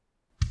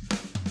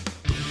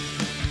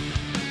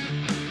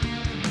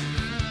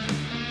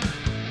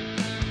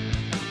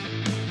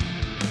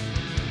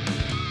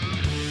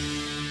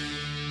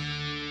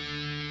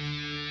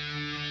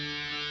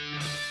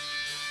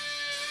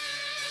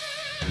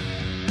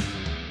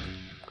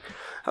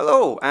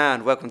Hello,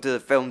 and welcome to the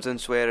Films and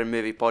Swearing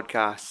Movie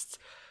Podcast.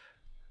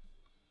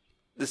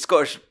 The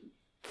Scottish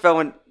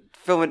Film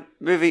and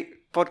Movie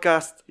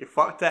Podcast. You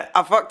fucked it.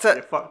 I fucked it.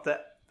 You fucked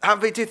it.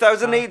 Happy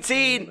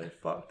 2018! You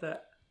fucked it.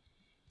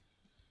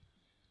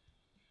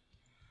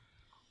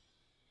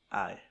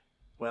 Aye.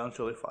 Well and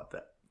truly fucked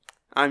it.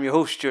 I'm your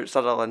host, Stuart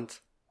Sutherland.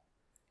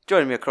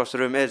 Joining me across the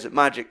room is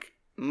Magic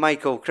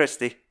Michael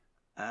Christie.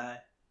 Aye.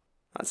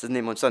 That's his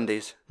name on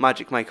Sundays.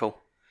 Magic Michael.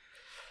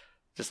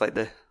 Just like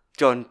the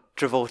John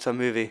Travolta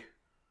movie.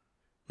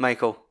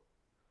 Michael.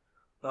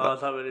 Oh,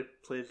 that's how he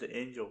plays the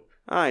angel.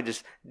 Aye,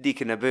 just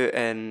deeking about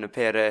in a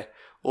pair of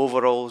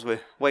overalls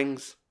with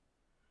wings.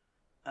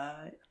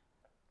 Aye.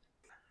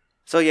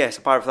 So yes,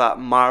 apart from that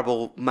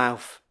marble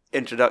mouth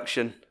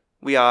introduction,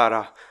 we are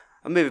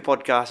a movie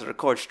podcast that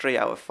records straight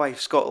out of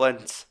Fife,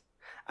 Scotland,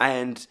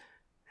 and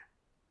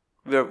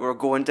we're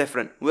going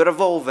different. We're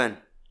evolving.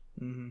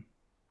 Mm-hmm.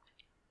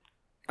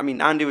 I mean,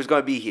 Andy was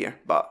going to be here,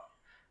 but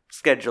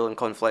scheduling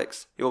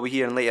conflicts. He will be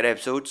here in later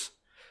episodes.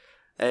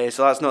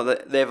 So that's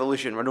not the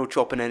evolution. We're not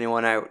chopping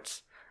anyone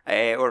out.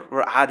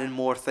 We're adding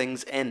more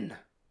things in.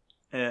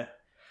 Yeah.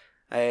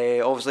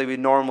 Obviously, we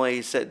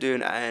normally sit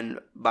down and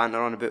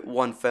banter on about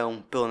one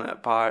film, pulling it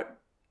apart.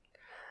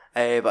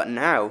 But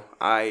now,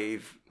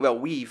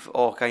 we've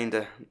all kind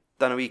of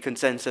done a wee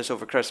consensus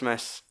over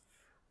Christmas,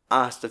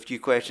 asked a few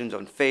questions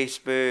on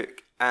Facebook,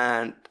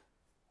 and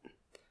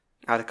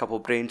had a couple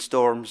of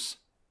brainstorms.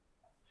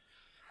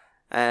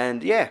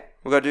 And yeah,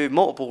 we're going to do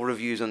multiple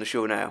reviews on the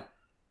show now.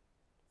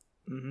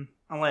 Mm-hmm.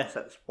 Unless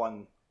it's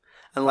one.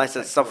 Unless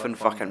it's something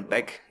fucking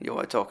big you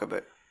want to talk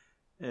about.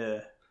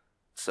 Yeah.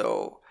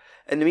 So,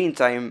 in the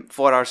meantime,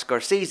 for our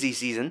Scorsese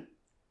season,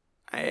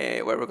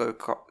 where we're going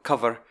to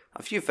cover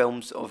a few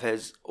films of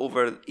his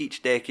over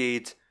each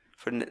decade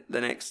for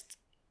the next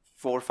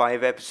 4 or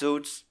 5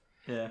 episodes.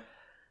 Yeah.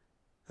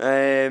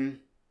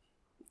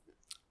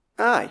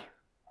 Aye.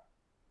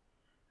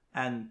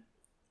 And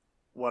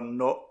we're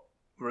not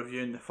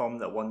reviewing the film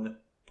that won the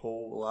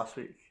poll last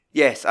week.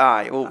 Yes,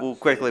 aye. We'll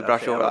quickly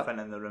brush over that.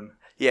 In the room.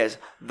 Yes,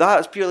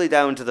 that's purely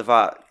down to the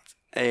fact,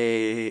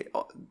 due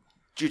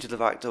to the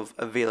fact of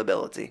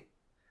availability.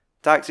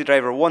 Taxi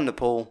Driver won the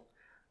poll,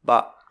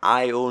 but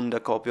I owned a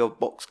copy of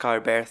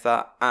Boxcar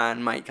Bertha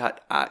and Mike had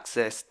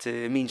access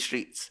to Mean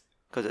Streets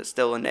because it's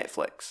still on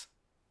Netflix.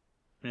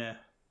 Yeah.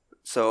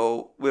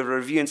 So we're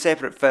reviewing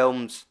separate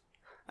films,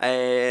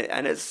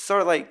 and it's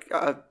sort of like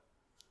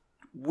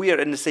we're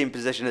in the same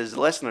position as the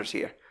listeners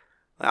here.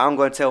 I'm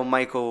going to tell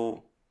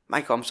Michael,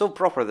 I'm so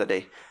proper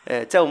today.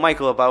 Tell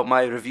Michael about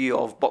my review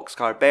of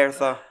Boxcar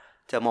Bertha.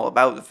 Tell him all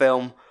about the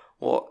film,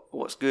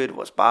 what's good,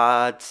 what's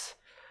bad.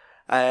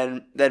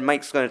 And then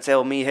Mike's going to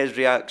tell me his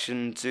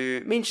reaction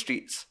to Mean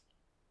Streets.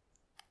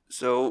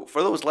 So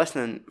for those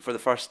listening for the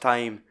first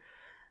time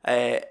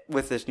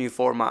with this new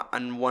format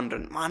and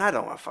wondering, man, I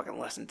don't want to fucking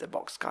listen to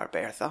Boxcar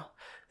Bertha.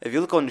 If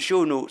you look on the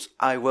show notes,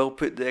 I will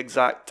put the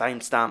exact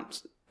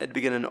timestamps at the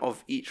beginning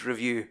of each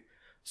review.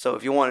 So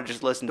if you want to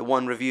just listen to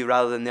one review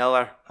rather than the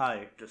other,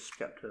 Just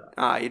skip to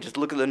that. you just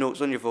look at the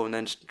notes on your phone and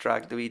then just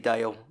drag the wee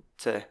dial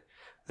to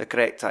the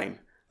correct time,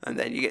 and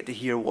then you get to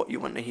hear what you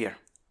want to hear.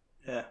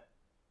 Yeah.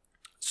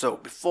 So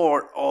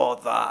before all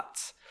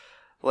that,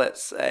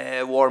 let's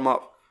warm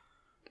up.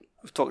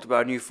 We've talked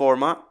about a new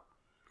format.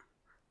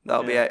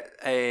 That'll be it.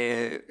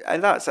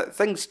 And that's it.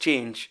 Things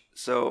change.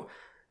 So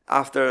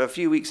after a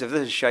few weeks of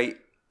this shite,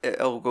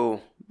 it'll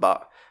go.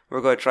 But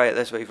we're going to try it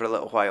this way for a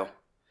little while.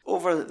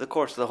 Over the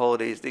course of the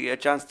holidays, did you get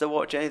a chance to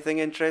watch anything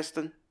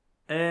interesting?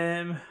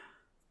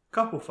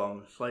 Couple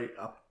films. I'm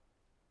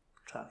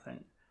trying to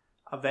think.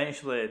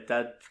 Eventually, I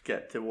did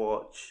get to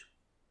watch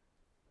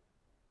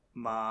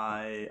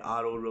my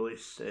Arrow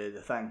release,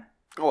 The Thing.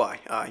 Oh,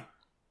 aye.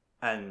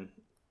 And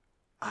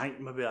I think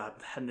maybe I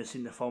hadn't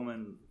seen the film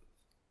in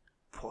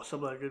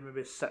possibly a good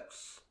maybe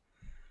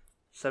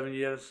 6-7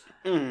 years.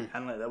 And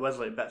there was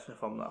bits in the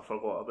film that I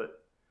forgot about.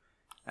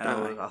 And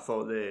I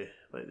thought the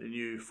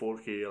new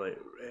 4K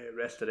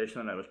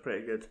restoration on it was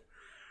pretty good.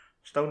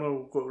 Still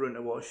not got around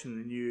to watching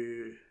the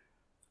new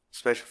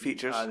special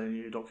features. The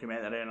new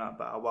documentary and that,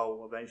 but I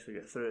will eventually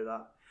get through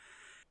that.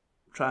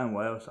 Trying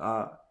what else?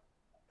 I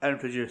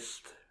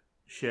introduced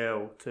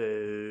Shell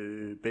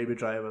to Baby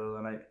Driver the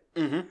other night.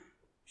 Mm-hmm.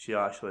 She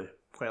actually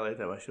quite liked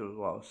it, which was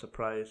what I was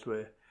surprised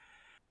with.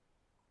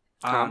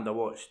 And I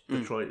watched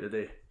Detroit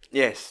today.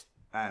 Yes.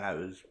 And it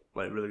was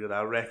really good.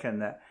 I reckon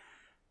that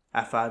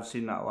if I had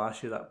seen that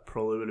last year, that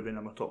probably would have been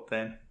in my top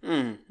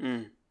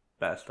 10.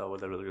 But it still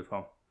was a really good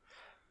film.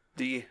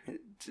 Do you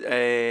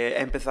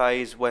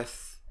empathise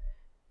with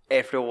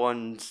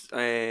everyone's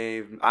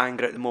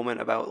anger at the moment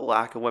about the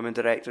lack of women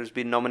directors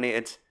being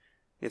nominated?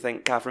 You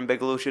think Catherine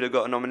Bigelow should have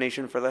got a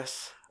nomination for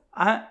this?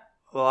 On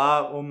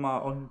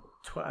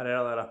Twitter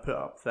earlier, I put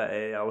up that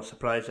I was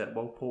surprised that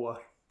Will Poulter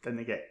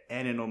didn't get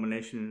any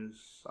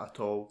nominations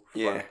at all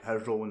for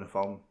his role in the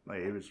film.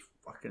 He was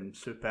fucking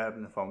superb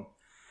in the film.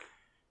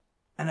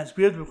 And it's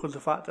weird because the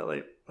fact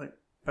that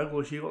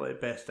Bigelow, she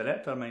got best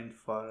director,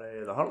 for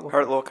The Hurt Locker.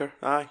 Hurt Locker,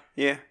 aye,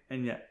 yeah.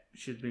 And yet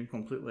she's been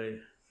completely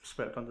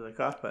swept under the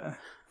carpet.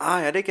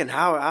 Aye, I reckon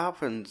how it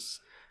happens.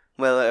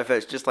 Well, if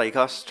it's just like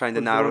us trying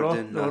to narrow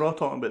down. They were all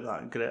talking about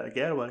that Greta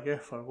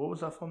Gerwig, for what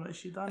was that film that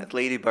she done? It's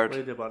Lady Bird.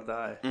 Lady Bird,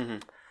 aye. Mm-hmm.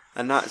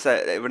 And that's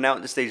it. We're now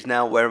at the stage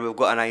now where we've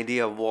got an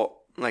idea of what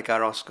like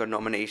our Oscar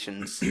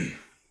nominations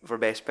for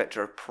Best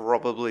Picture are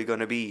probably going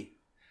to be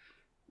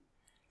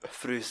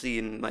through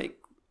seeing like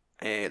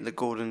the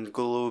Golden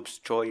Globes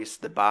choice,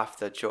 the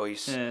BAFTA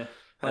choice. Yeah,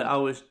 I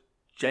was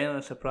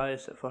genuinely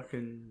surprised that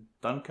fucking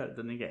Dunkirk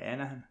didn't get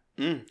anything.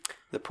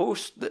 The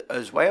Post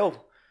as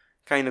well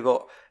kind of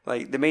got,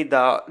 like, they made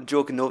that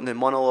joke in the opening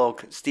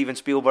monologue, Steven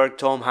Spielberg,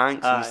 Tom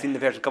Hanks, and you've seen the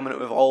person coming out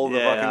with all the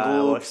fucking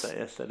globes. I watched that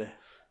yesterday.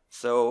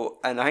 So,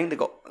 and I think they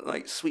got,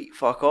 like, sweet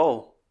fuck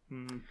all.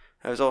 It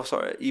was all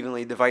sort of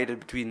evenly divided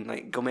between,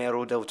 like,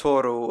 Guillermo del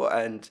Toro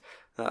and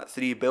that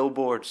Three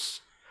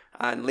Billboards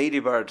and Lady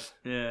Bird.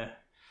 Yeah.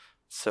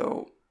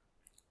 So,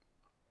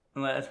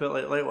 and it's a bit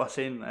like what I was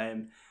saying,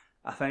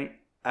 I think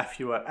if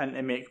you were in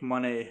to make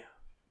money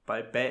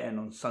by betting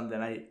on Sunday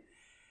night,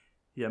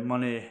 your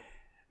money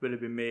would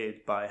have been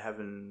made by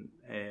having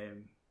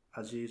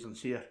Aziz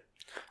Ansari.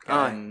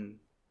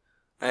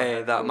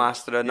 That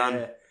Master of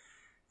None.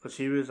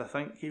 Because I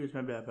think he was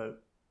maybe about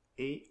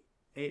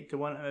 8 to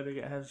 1 to maybe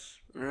get his.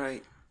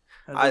 Right.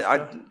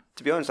 I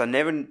to be honest, I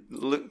never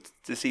looked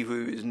to see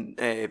who was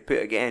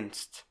put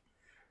against.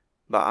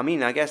 But I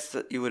mean, I guess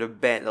that you would have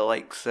bet the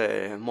likes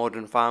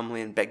Modern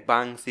Family and Big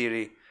Bang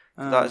Theory.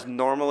 That's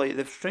normally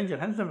the Stranger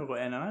Things never got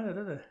in either,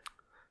 did they?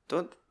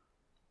 Don't.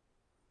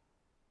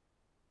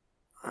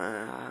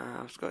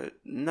 I've got it.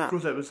 Nah.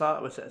 Was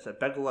it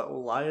Big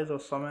Little Lies or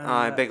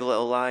something? Big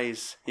Little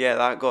Lies. Yeah,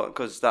 that got,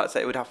 because that's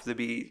it. It would have to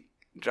be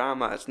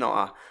drama. It's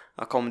not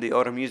a comedy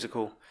or a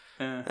musical.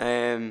 Yeah.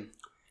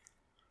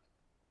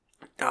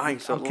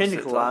 So I'm kind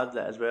of glad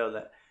that as well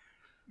that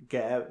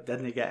Get Out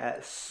didn't get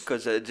it,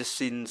 because it just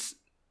seems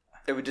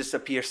it would just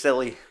appear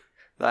silly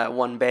that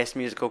won Best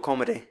Musical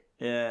Comedy.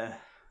 Yeah.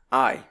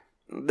 Aye,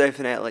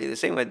 definitely the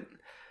same with,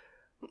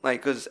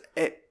 like, because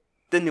it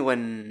didn't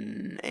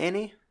win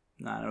any.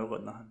 Nah, no,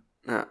 got nothing.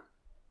 Yeah.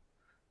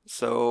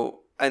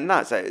 So, and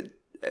that's it.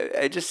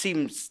 It just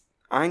seems,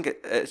 I think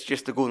it's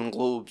just the Golden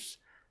Globes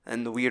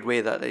and the weird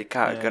way that they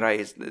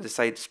categorise, they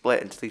decide to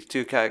split into these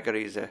two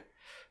categories of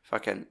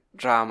fucking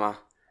drama,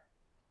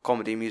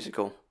 comedy,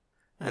 musical,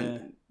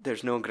 and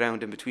there's no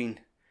ground in between.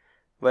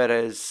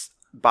 Whereas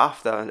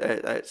BAFTA,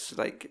 it's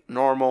like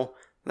normal,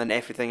 then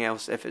everything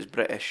else, if it's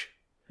British,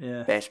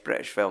 Best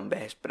British Film,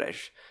 Best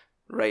British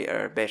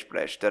Writer, Best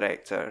British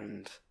Director,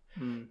 and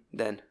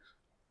then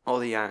all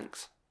the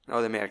Yanks, all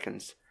the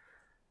Americans.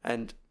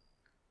 And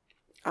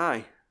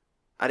I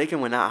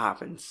reckon when that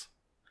happens,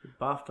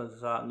 BAFTA,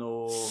 is that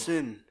no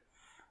soon?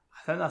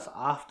 I think that's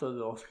after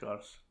the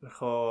Oscars,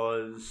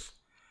 because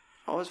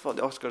I always thought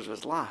the Oscars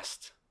was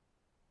last.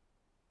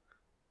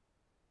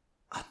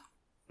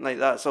 Like,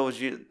 that's always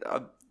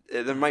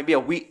there might be a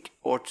week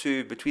or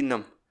two between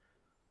them,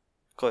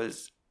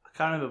 because I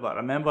can't remember, but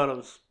I remember it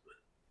was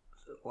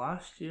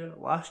last year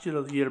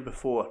or the year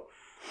before.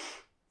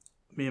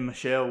 Me and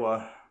Michelle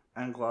were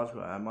in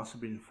Glasgow. It must have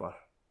been for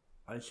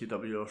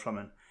ICW or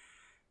something,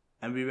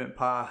 and we went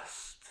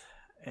past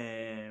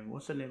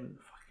what's the name of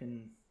the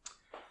fucking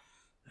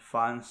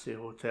fancy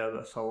hotel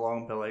that's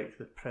along by like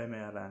the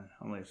Premier Inn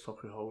on like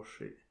Stockley Hall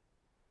Street.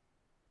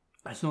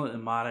 It's not like the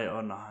Marriott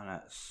or nothing.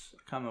 I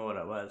can't remember what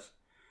it was,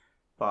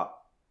 but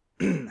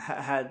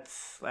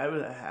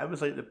it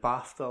was like the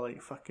BAFTA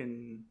like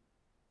fucking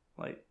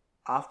like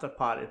after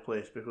party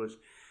place, because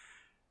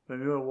when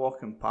we were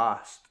walking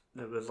past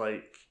there was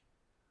like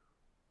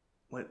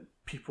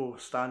people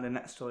standing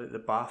next to like the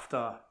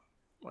BAFTA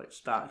like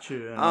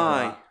statue and all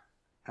that.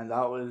 And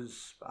that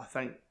was I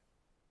think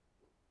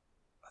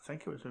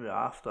it was maybe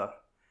after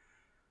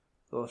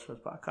those,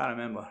 but I can't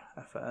remember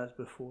if it is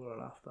before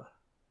or after.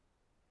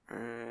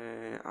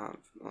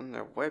 On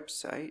their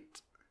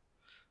website,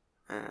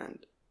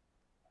 and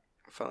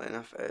funnily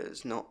enough, it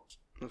is not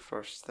the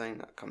first thing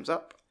that comes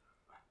up.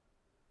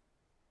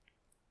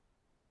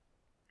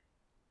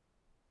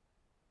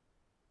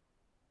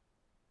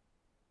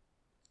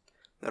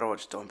 They're all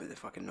just talking about the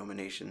fucking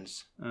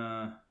nominations.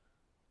 I've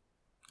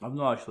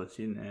not actually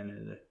seen any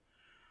of the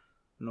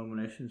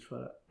nominations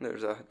for it.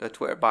 There's a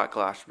Twitter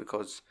backlash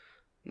because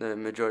the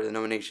majority of the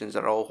nominations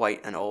are all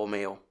white and all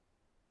male.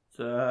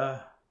 So,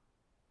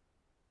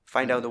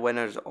 find out the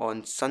winners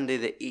on Sunday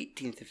the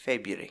 18th of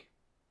February.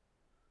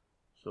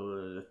 So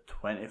the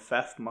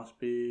 25th must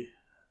be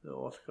the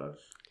Oscars?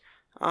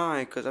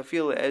 Aye, because I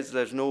feel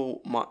there's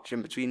no much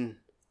in between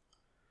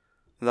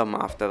them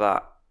after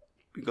that.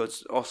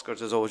 Because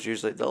Oscars is always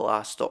usually the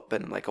last stop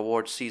in like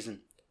awards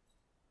season.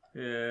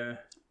 Yeah.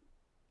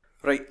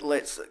 Right,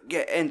 let's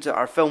get into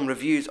our film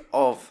reviews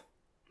of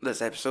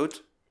this episode.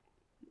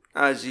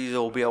 As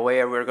you'll be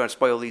aware, we're going to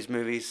spoil these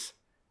movies.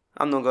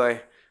 I'm not going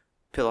to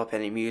pull up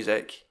any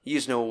music. You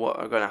just know what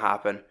are going to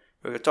happen.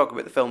 We're going to talk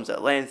about the films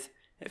at length.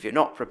 If you're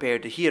not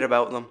prepared to hear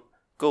about them,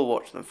 go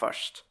watch them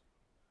first.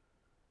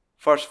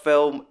 First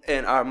film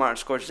in our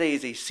Martin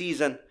Scorsese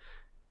season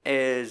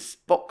is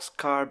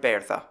Boxcar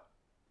Bertha.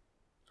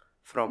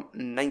 from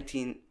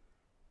 72?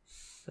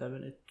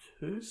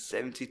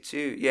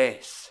 1972.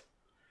 Yes.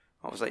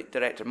 Obviously,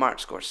 director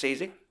Martin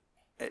Scorsese.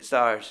 It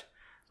stars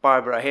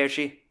Barbara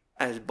Hershey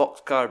as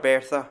Boxcar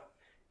Bertha,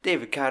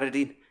 David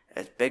Carradine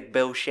as Big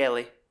Bill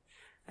Shelley,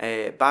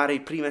 Barry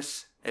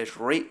Primus as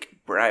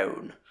Rake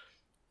Brown,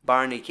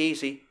 Bernie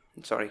Casey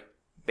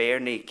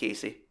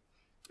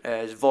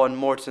as Von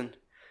Morton,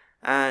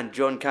 and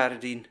John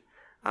Carradine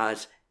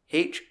as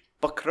H.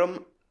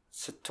 Buckram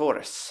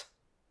Sartoris.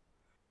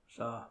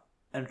 So,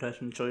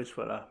 interesting choice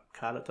for a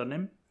character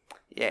name.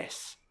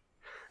 Yes.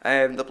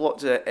 The plot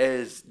to it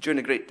is, during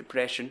the Great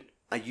Depression,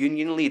 a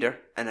union leader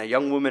and a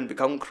young woman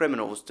become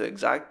criminals to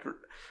exact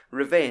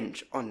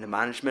revenge on the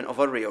management of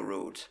a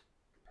railroad.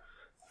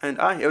 And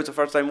it was a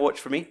first time watch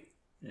for me.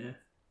 Yeah.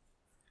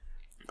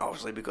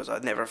 Obviously because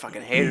I'd never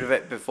fucking heard of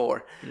it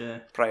before.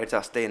 Yeah. Prior to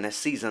us staying this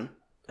season.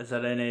 Is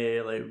there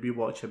any like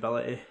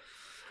rewatchability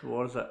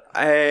towards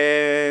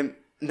it?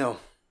 No.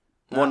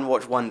 One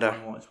watch wonder.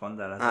 One watch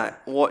wonder, is it?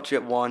 Watch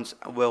it once.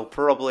 Will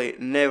probably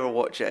never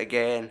watch it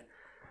again.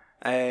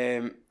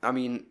 I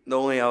mean, the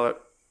only other...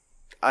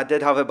 I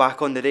did have it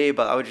back on the day,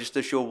 but I would just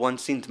to show one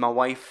scene to my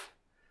wife.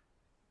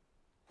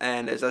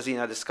 And as a scene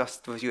I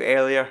discussed with you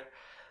earlier,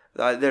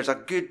 there's a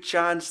good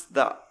chance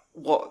that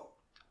what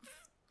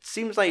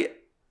seems like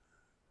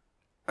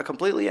a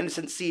completely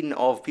innocent scene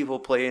of people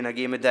playing a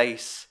game of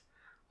dice,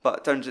 but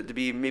it turns out to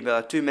be maybe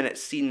a 2-minute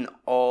scene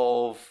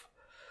of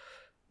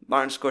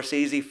Martin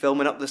Scorsese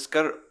filming up the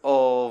skirt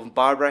of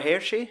Barbara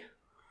Hershey.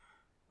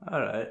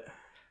 Alright.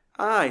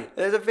 Aye,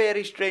 there's a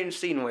very strange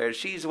scene where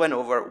she's went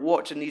over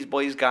watching these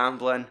boys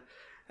gambling,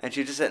 and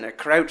she's just sitting there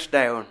crouched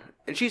down,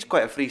 and she's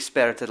quite a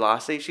free-spirited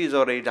lassie. She's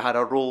already had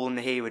a roll in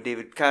the hay with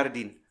David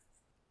Carradine.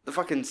 The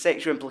fucking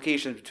sexual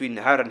implications between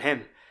her and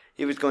him.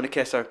 He was going to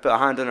kiss her, put a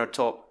hand on her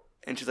top,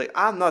 and she's like,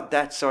 I'm not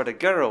that sort of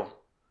girl.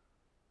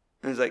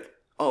 And he's like,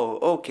 oh,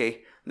 okay.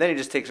 And then he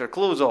just takes her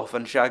clothes off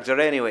and shags her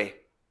anyway.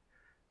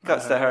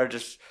 Cuts to her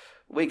just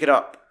waking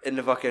up in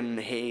the fucking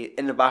hay,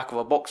 in the back of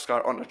a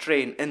boxcar on a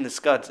train, in the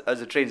scud, as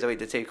the train's about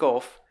to take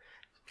off.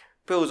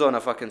 Pulls on a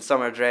fucking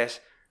summer dress,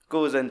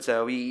 goes into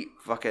a wee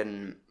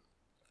fucking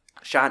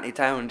shanty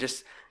town,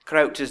 just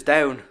crouches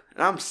down.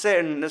 And I'm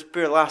certain this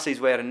poor lassie's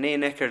wearing no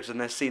knickers in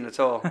this scene at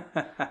all.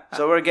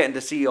 So we're getting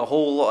to see a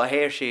whole lot of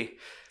Hershey,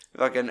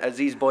 fucking, as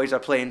these boys are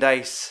playing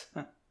dice.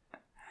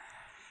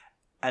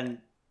 And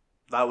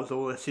that was the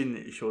only scene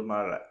that you showed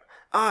Margaret?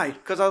 Aye,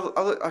 because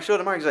I showed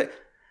her Margaret, like,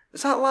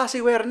 is that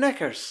lassie wearing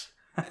knickers?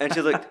 And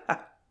she's like,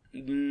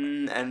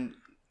 and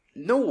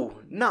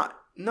no, not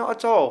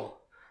at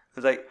all. I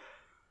was like,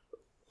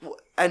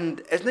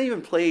 and it's not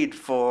even played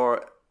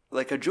for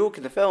like a joke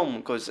in the film,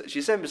 because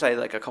she's sitting beside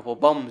like a couple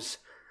of bums,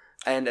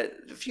 and a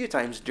few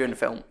times during the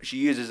film she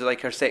uses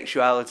like her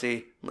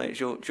sexuality, like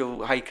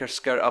she'll hike her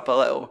skirt up a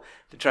little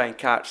to try and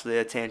catch the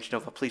attention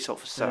of a police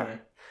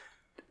officer.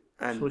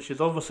 Yeah. And so she's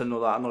obviously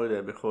not that annoyed at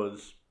it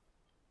because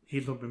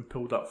he's not been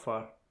pulled up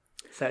for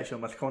sexual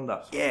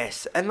misconduct.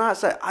 Yes, and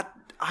that's it.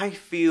 I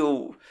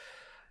feel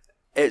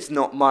it's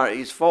not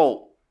Marty's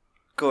fault,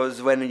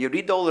 because when you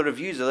read all the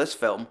reviews of this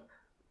film,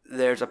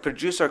 there's a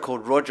producer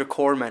called Roger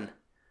Corman,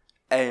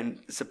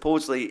 and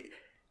supposedly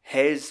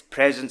his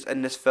presence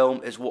in this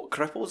film is what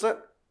cripples it.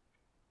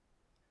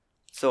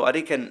 So I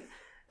reckon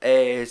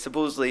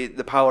supposedly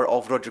the power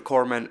of Roger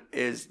Corman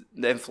is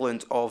the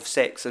influence of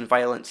sex and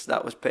violence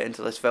that was put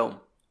into this film.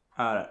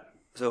 Alright.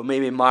 So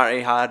maybe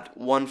Marty had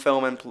one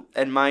film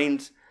in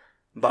mind,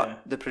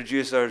 but the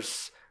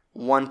producers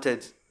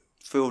wanted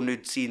full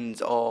nude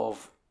scenes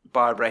of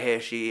Barbara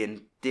Hershey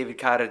and David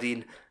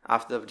Carradine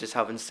after just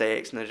having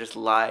sex, and they're just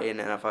lying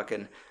in a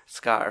fucking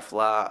scatter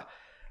flat.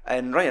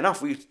 And right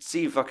enough, we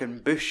see fucking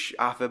Bush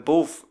after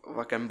both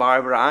fucking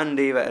Barbara and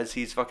David as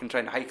he's fucking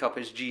trying to hike up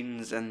his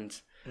jeans, and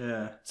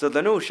so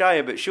they're no shy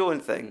about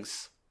showing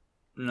things.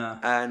 No.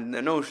 And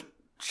they're no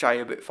shy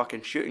about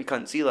fucking shooting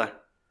cunts either.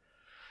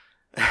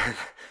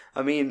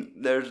 I mean,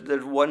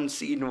 there's one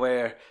scene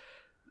where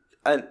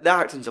the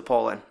acting's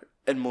appalling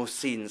in most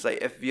scenes. Like,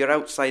 if you're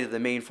outside of the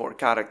main four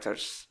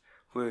characters,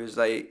 who's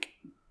like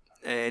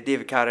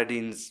David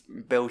Carradine's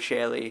Bill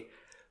Shelley,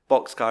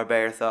 Boxcar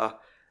Bertha,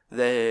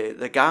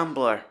 the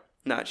gambler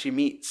that she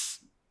meets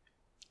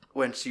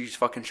when she's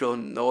fucking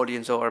showing the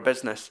audience all her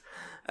business,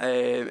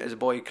 is a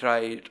boy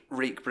cried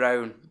Rake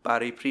Brown,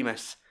 Barry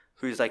Primus,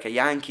 who's like a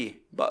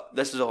Yankee, but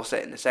this is all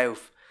set in the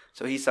South,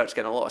 so he starts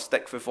getting a lot of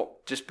stick for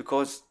just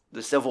because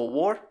the Civil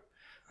War.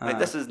 Like,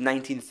 this is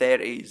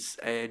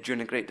 1930s during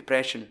the Great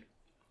Depression.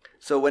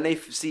 So when they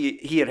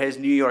hear his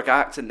New York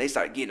accent, they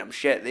start giving him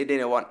shit. They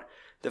didn't want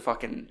to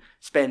fucking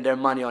spend their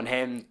money on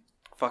him,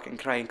 fucking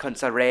crying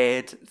cunts are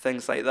red,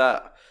 things like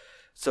that.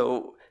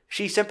 So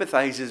she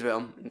sympathises with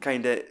him, and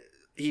kind of,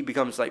 he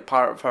becomes like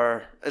part of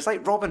her. It's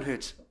like Robin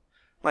Hood.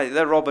 Like,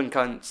 they're Robin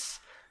cunts.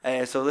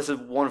 So this is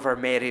one of her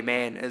merry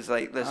men, is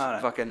like this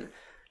fucking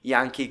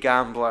Yankee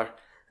gambler.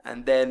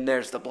 And then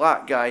there's the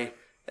black guy,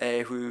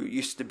 who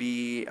used to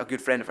be a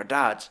good friend of her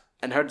dad.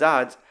 And her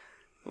dad,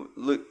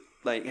 look,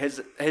 like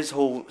his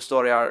whole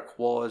story arc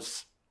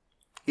was,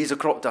 he's a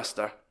crop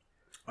duster.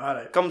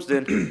 Alright. Comes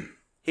down,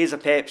 he's a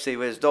Pepsi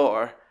with his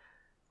daughter.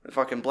 The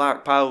fucking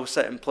black pal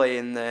sitting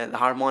playing the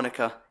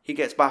harmonica. He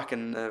gets back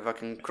in the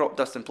fucking crop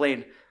dusting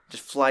plane,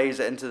 just flies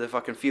it into the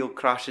fucking field,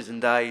 crashes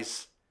and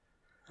dies.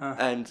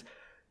 And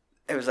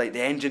it was like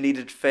the engine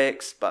needed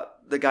fixed, but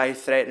the guy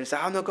threatened and said,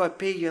 I'm not going to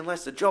pay you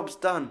unless the job's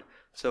done.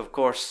 So of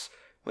course,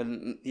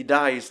 when he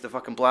dies, the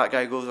fucking black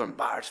guy goes on,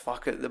 bars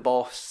fuck at the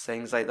boss,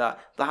 things like that.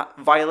 That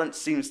violence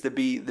seems to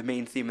be the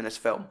main theme in this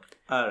film.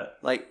 Alright.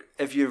 Like,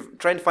 if you're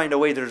trying to find a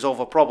way to resolve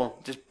a problem,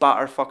 just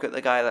batter fuck at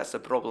the guy that's the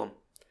problem.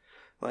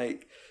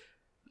 Like,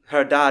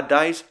 her dad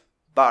dies,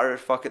 batter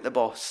fuck at the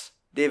boss.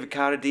 David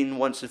Carradine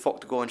wants the fuck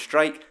to go on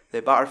strike,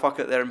 they batter fuck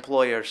at their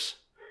employers.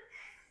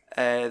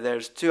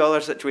 There's 2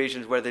 other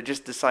situations where they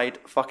just decide,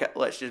 fuck it,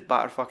 let's just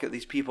batter fuck at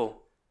these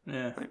people.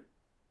 Yeah. Like,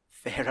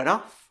 fair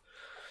enough.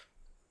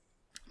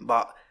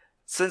 But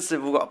since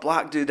they've got a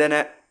black dude in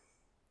it,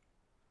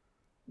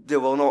 they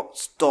will not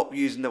stop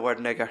using the word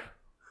nigger.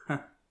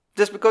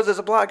 Just because there's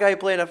a black guy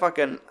playing a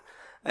fucking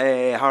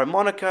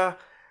harmonica,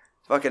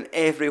 fucking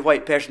every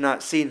white person in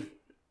that scene,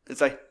 it's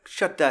like,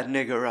 shut that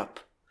nigger up.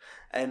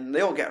 And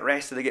they all get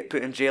arrested, they get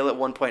put in jail at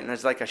one point, and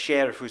there's like a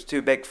sheriff who's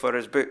too big for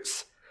his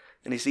boots.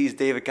 And he sees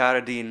David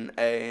Carradine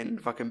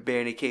and fucking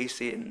Bernie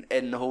Casey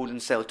in the holding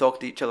cell talking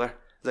to each other.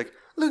 He's like,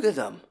 look at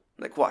them.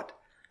 Like, what?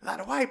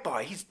 That white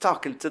boy, he's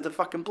talking to the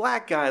fucking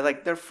black guy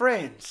like they're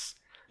friends.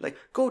 Like,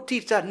 go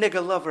teach that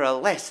nigger lover a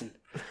lesson.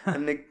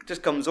 And it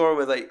just comes over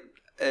with like,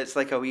 it's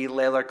like a wee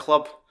leather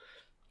club.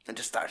 And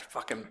just starts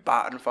fucking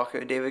battering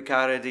fucking David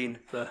Carradine.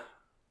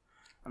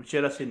 I'm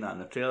sure I've seen that in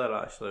the trailer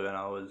actually when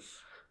I was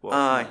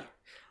watching it.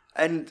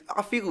 And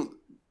I feel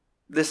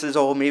this is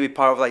all maybe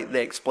part of like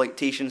the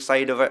exploitation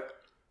side of it.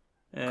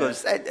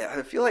 Because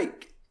I feel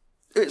like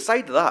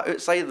outside of that,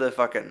 outside of the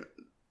fucking,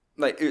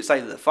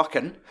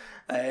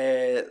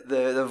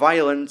 the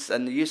violence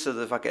and the use of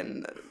the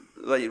fucking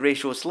like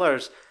racial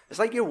slurs, it's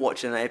like you're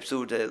watching an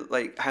episode of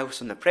like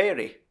House on the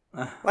Prairie.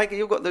 Like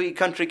you've got the wee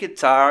country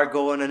guitar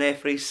going in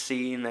every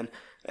scene, and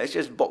it's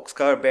just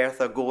Boxcar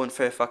Bertha going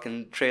from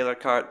fucking trailer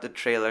cart to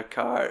trailer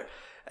cart,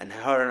 and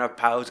her and her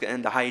pals getting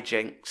into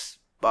hijinks.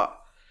 But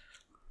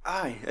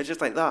it's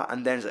just like that,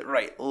 and then it's like,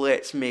 right,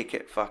 let's make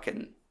it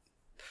fucking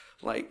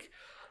like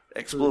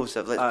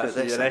explosive. Let's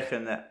put this. You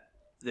reckon that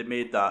they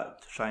made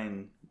that to try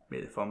and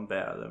make the film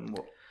better than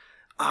what?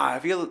 I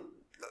feel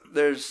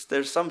there's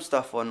some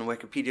stuff on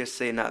Wikipedia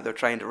saying that they're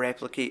trying to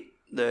replicate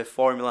the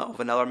formula of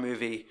another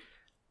movie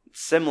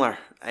similar.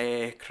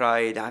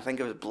 Cried, I think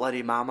it was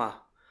Bloody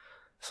Mama.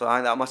 So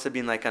that must have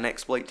been like an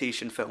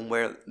exploitation film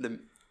where the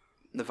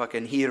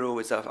fucking hero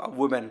is a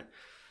woman,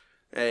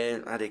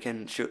 and they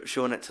can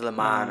showing it to the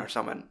man or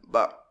something.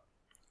 But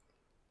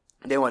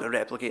they want to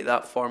replicate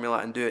that formula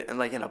and do it in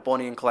like in a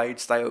Bonnie and Clyde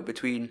style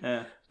between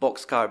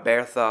Boxcar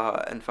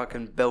Bertha and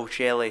fucking Bill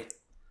Shelley.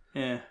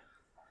 Yeah.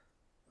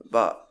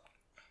 But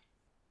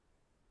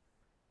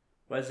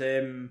was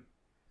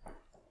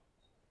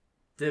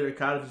David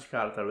Carradine's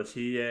character, was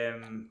he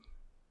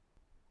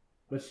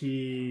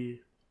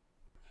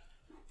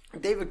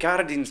David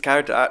Carradine's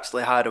character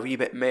actually had a wee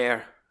bit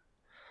more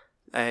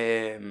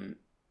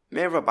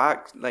of a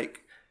back,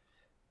 like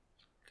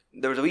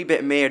there was a wee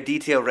bit more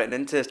detail written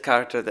into his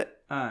character that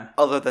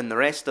other than the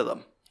rest of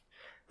them.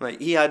 Like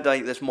he had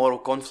like this moral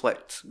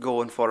conflict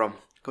going for him,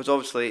 because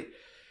obviously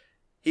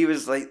he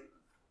was like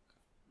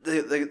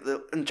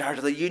the in charge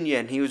of the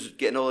union. He was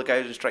getting all the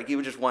guys on strike. He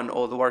would just want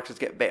all the workers to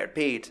get better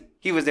paid.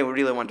 He was never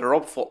really wanting to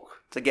rob folk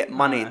to get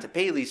money to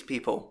pay these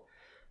people.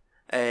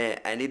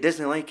 And he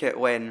doesn't like it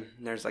when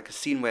there's like a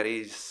scene where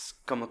he's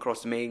come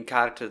across the main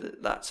character,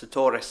 that's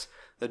Sartorius,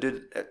 the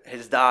dude,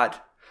 his dad,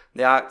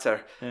 the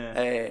actor,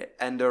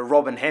 and they're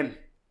robbing him.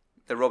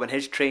 They're robbing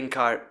his train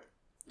cart.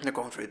 They're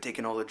going through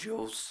taking all the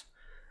jewels.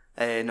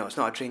 No, it's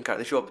not a train cart.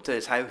 They show up to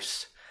his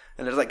house,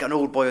 and there's like an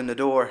old boy on the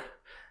door.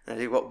 And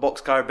you've got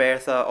Boxcar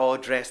Bertha all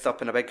dressed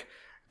up in a big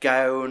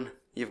gown.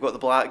 You've got the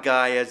black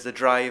guy as the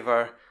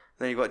driver.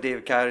 Then you've got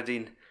David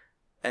Carradine,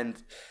 and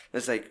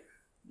it's like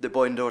the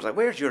boy in the door's like,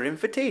 "Where's your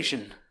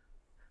invitation?"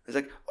 He's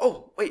like,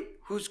 "Oh, wait,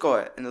 who's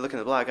got it?" And they're looking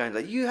at the black guy and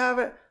like, "You have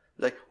it?"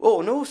 He's like,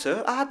 "Oh no,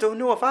 sir, I don't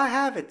know if I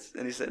have it."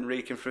 And he's sitting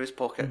raking through his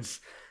pockets.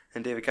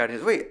 And David Carradine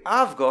says, "Wait,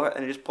 I've got it."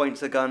 And he just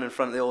points the gun in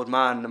front of the old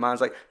man. And the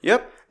man's like,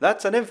 "Yep,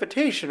 that's an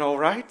invitation, all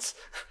right."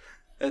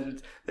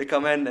 And they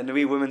come in, and the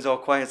wee woman's all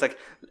quiet. It's like,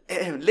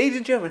 "Ladies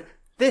and gentlemen,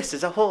 this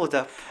is a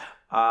hold-up."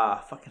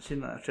 Fucking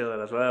seen that in the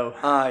trailer as well.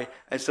 Aye,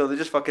 and so they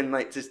just fucking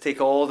like just take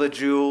all the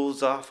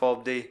jewels off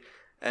of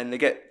and they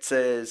get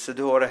to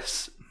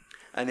Sartorius,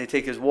 and they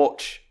take his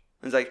watch.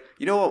 And it's like,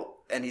 "You know what?"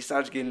 And he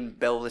starts giving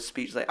Bill this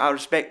speech like, "I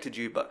respected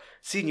you, but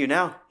seeing you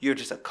now, you're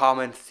just a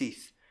common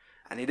thief."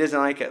 And he doesn't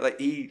like it.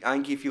 Like I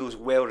think he feels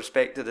well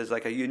respected as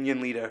like a union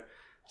leader.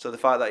 So the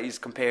fact that he's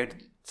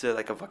compared to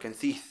like a fucking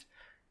thief,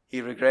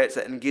 he regrets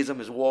it and gives him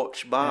his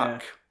watch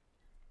back. Yeah.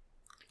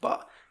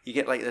 But you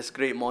get like this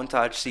great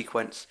montage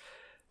sequence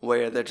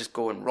where they're just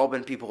going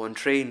robbing people on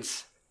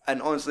trains.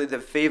 And honestly,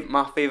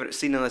 my favourite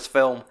scene in this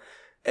film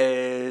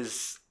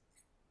is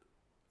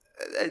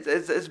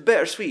it's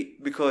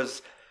bittersweet,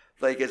 because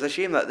Like, it's a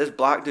shame that this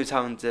black dude's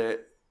having to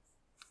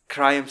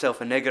cry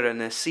himself a nigger in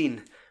this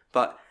scene,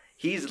 but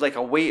he's like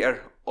a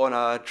waiter on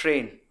a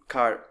train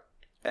cart,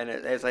 and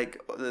it's like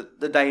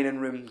the dining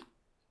room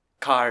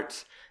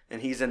cart,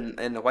 and he's in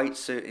the white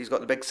suit. He's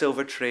got the big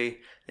silver tray, and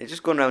he's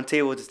just going around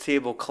table to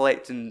table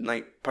collecting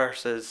like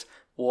purses,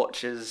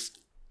 watches,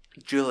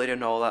 jewelry,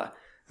 and all that.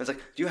 It's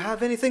like, do you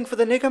have anything for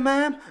the nigger,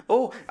 ma'am?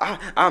 Oh,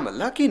 I'm a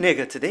lucky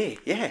nigger today,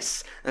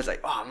 yes. And it's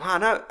like, oh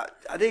man,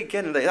 I didn't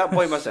get it. Like, that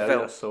boy must have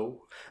felt.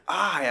 Soul.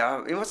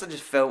 Yeah, he must have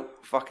just felt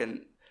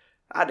fucking.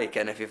 I didn't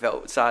get if he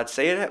felt sad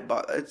saying it,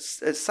 but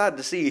it's sad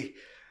to see.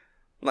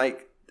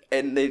 Like,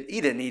 and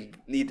he didn't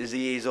need to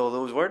use all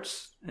those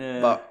words,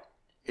 but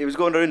he was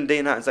going around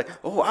doing that. And it's like,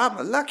 oh, I'm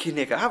a lucky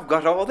nigger. I've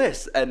got all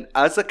this. And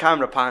as the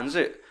camera pans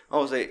out,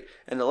 obviously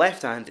in the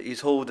left hand,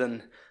 he's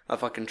holding a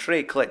fucking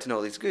tray collecting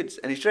all these goods,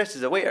 and he's dressed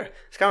as a waiter.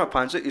 His camera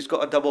pans out, he's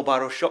got a double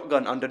barrel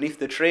shotgun underneath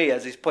the tray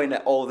as he's pointing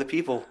at all the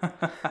people.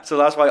 So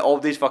that's why all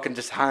these fucking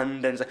just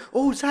hand and it's like,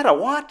 oh, is that a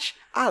watch?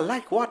 I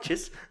like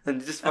watches. And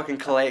he just fucking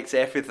collects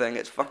everything.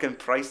 It's fucking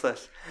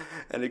priceless.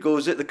 And he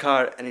goes out the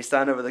car and he's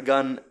standing with a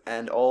gun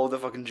and all the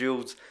fucking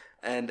jewels,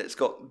 and it's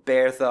got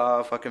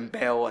Bertha, fucking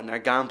Belle, and their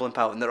gambling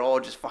pal, and they're all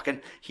just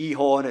fucking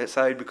hee-hawing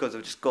outside because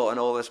they've just gotten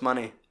all this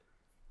money.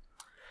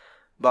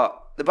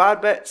 But the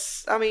bad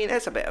bits, I mean,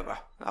 it's a bit of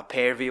a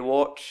pervy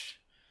watch.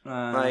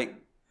 Like,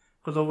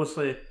 because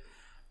obviously,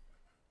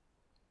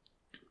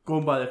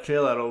 going by the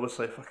trailer,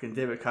 obviously fucking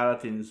David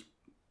Carradine's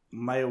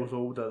miles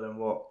older than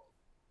what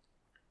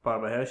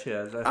Barbara Hershey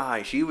is.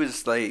 Aye, she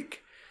was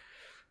like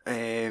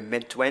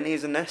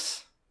mid-20s in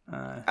this.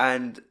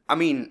 And, I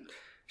mean,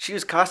 she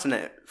was casting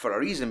it for a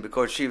reason,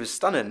 because she was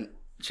stunning.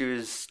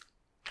 She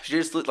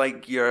just looked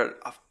like you're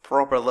a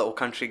proper little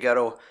country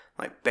girl.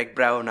 Like big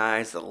brown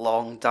eyes, the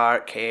long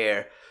dark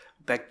hair,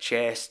 big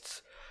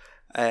chest.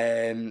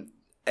 And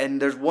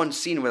there's one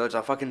scene where there's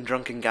a fucking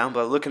drunken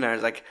gambler looking at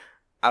her, like,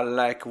 I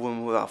like a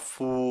woman with a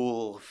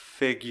full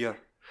figure.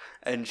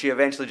 And she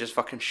eventually just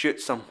fucking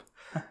shoots him.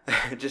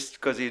 Just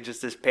because he's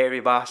just this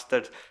pervy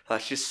bastard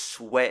that's just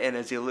sweating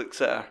as he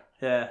looks at her.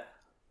 Yeah.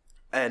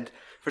 And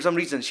for some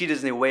reason, she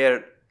doesn't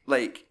wear,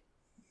 like,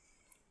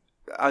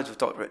 as we've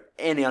talked about,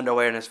 any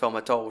underwear in this film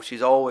at all.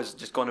 She's always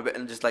just gone a bit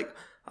in just like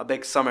a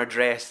big summer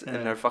dress,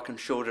 and her fucking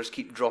shoulders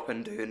keep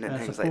dropping down and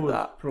things like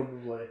that.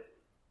 Probably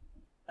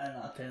in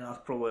that time, that's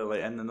probably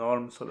like in the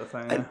norm sort of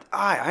thing. And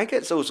I think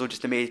it's also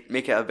just to make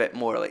it a bit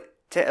more like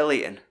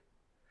titillating.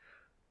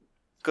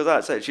 Because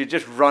that's it. She's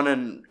just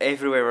running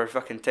everywhere with her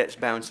fucking tits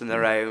bouncing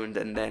around,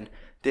 and then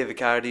David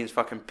Carradine's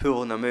fucking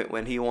pulling them out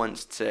when he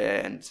wants to.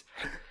 And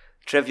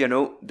trivia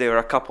note, they were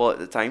a couple at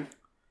the time.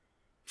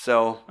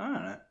 So,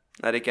 I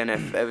reckon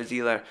if it was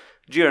either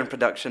during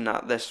production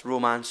that this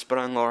romance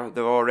sprung, or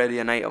they were already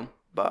an item.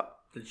 But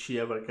did she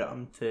ever get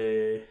him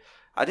to...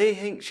 I do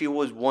think she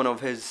was one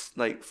of his,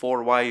 like,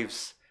 4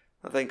 wives.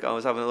 I think I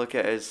was having a look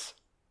at his...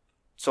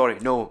 Sorry,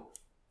 no.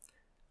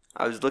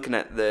 I was looking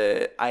at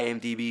the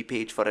IMDb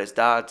page for his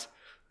dad,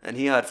 and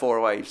he had 4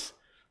 wives.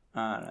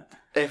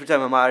 Every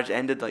time a marriage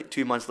ended, like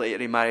 2 months later,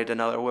 he married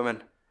another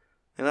woman.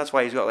 And that's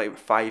why he's got, like,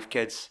 5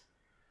 kids.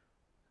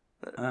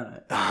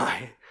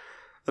 Aye.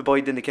 The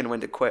boy didn't kind of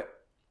want to quit.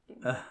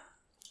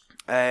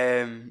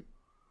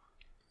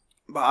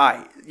 But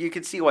aye, you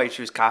could see why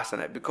she was casting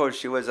it, because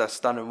she was a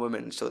stunning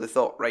woman, so they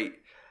thought, right,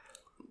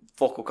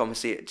 folk will come and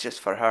see it just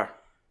for her.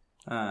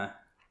 And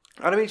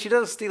I mean, she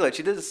does steal it.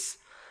 She does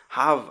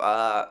have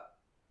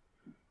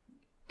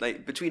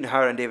like, between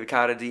her and David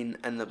Carradine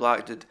and the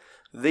black dude,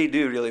 they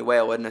do really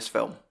well in this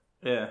film.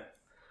 Yeah.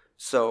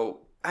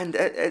 So, and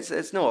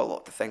it's not a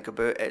lot to think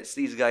about. It's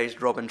these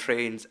guys robbing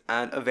trains,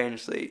 and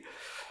eventually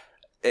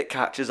it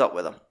catches up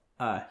with them.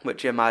 Aye.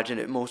 Which you imagine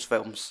in most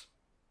films.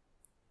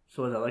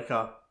 So is it like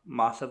a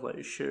massive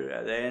like shoot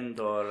at the end,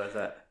 or is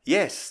it?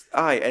 Yes,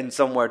 aye, in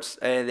some words.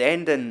 The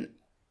ending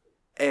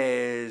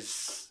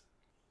is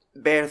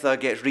Bertha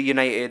gets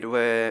reunited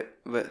with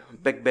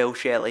Big Bill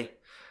Shelley,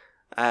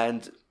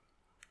 and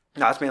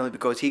that's mainly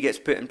because he gets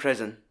put in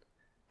prison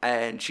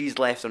and she's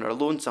left on her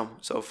lonesome.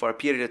 So for a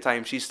period of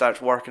time she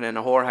starts working in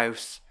a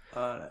whorehouse.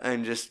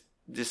 And just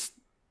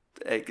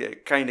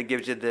it kind of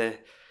gives you the...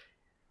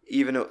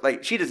 Even though,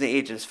 like, she doesn't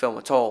age in this film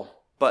at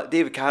all, but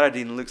David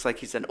Carradine looks like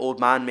he's an old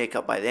man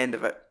makeup by the end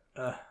of it.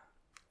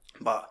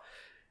 But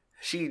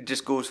she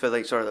just goes for,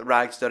 like, sort of the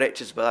rags to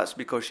riches, but that's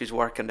because she's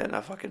working in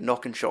a fucking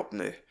knocking shop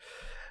now.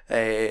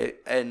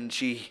 And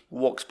she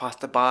walks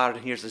past a bar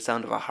and hears the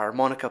sound of a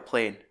harmonica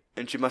playing,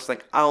 and she must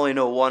think, I only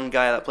know one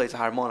guy that plays a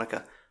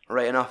harmonica.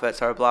 Right enough, it's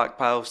her black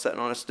pal sitting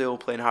on a stool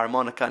playing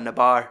harmonica in the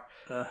bar.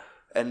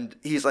 And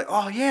he's like,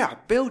 oh yeah,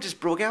 Bill just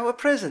broke out of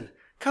prison.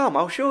 Come,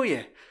 I'll show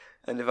you.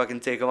 And if I can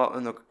take him up,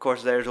 and of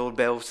course there's old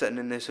Bill sitting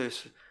in this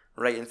house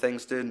writing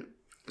things down.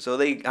 So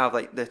they have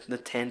like the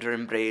tender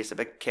embrace, a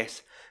big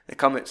kiss. They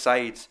come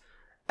outside,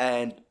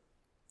 and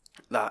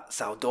that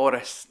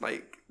Saldoris,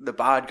 like the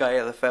bad guy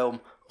of the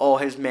film, all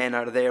his men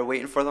are there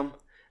waiting for them.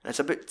 And it's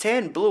about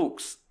 10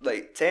 blokes,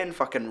 like 10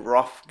 fucking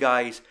rough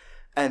guys,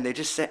 and they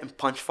just sit and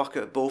punch fuck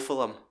out both of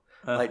them.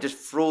 Like, just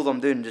throw them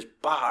down, just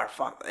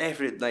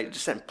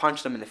just sit and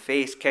punch them in the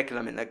face, kicking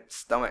them in the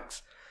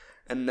stomachs.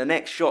 And the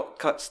next shot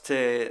cuts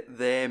to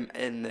them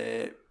in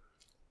the,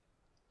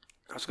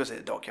 I was going to say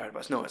the dockyard,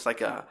 but no, it's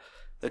like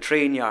the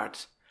train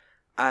yards.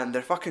 And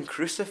they're fucking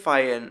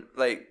crucifying,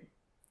 like,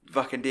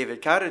 fucking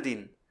David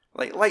Carradine.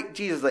 Like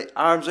Jesus, like,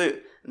 arms out,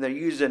 and they're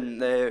using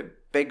the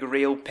big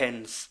rail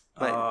pins,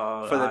 like,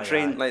 for the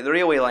train, like, the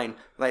railway line,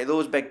 like,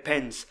 those big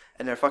pins,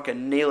 and they're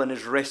fucking nailing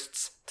his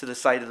wrists to the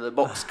side of the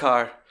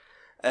boxcar.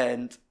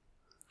 And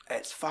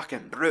it's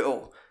fucking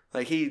brutal.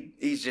 Like,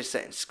 he's just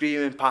sitting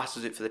screaming,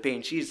 passes out for the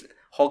pain. She's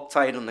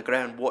hog-tied on the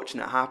ground watching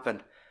it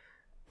happen.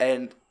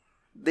 And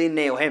they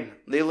nail him.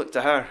 They look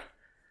to her.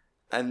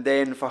 And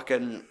then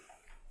fucking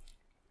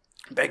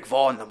Big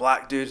Vaughn, the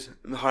black dude,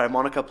 the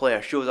harmonica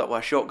player, shows up with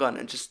a shotgun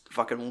and just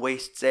fucking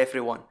wastes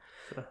everyone.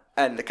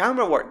 And the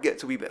camera work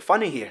gets a wee bit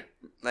funny here.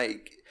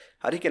 Like,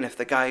 I reckon if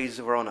the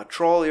guys were on a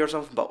trolley or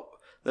something, but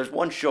there's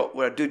one shot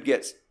where a dude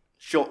gets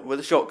shot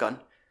with a shotgun,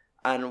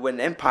 and when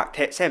the impact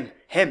hits him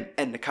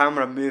and the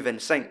camera move in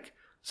sync.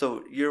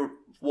 So you're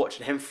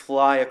watching him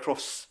fly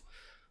across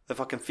the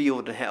fucking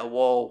field and hit a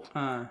wall.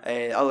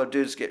 Other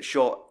dudes get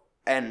shot,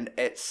 and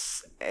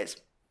it's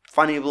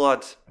funny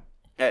blood.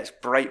 It's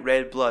bright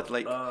red blood,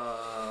 like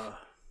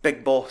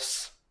Big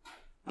Boss.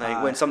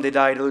 Like when somebody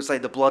died, it looks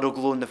like the blood will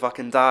glow in the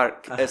fucking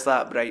dark. It's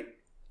that bright.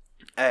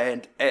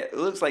 And it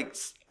looks like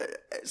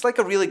it's like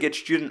a really good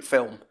student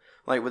film,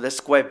 like with the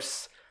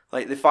squibs.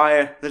 Like the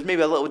fire, there's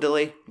maybe a little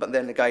delay, but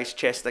then the guy's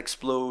chest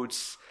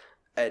explodes,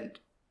 and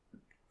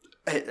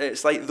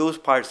it's like those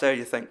parts there.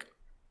 You think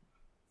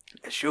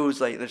it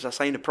shows like there's a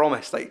sign of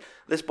promise. Like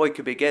this boy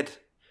could be good.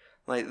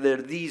 Like there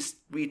are these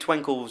wee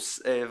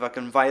twinkles of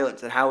fucking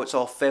violence and how it's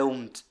all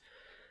filmed.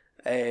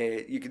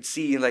 You can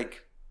see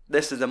like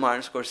this is the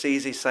Martin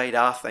Scorsese side,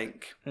 I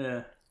think.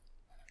 Yeah.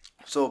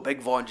 So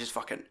Big Vaughn just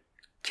fucking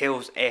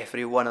kills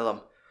every one of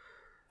them,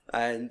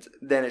 and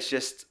then it's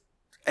just.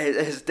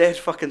 It's dead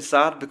fucking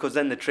sad because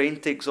then the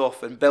train takes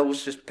off and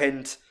Bill's just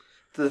pinned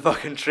to the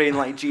fucking train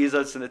like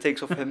Jesus, and it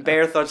takes off and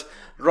Bertha's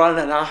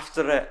running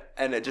after it,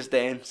 and it just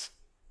ends.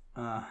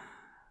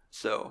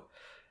 So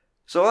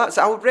that's,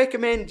 I would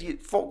recommend you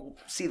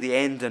see the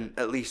ending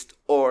at least,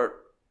 or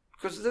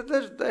because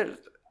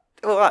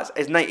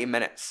it's 90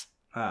 minutes.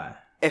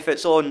 If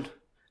it's on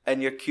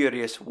and you're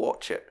curious,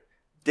 watch it.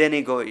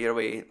 Then go out your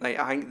way. Like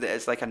I think that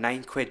it's like a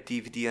 £9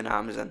 DVD on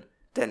Amazon.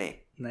 Didn't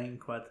he? £9.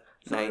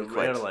 £9.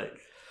 Rare, like.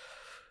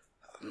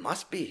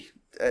 Must be.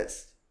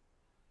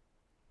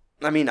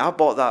 I mean, I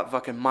bought that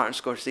fucking Martin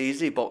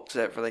Scorsese box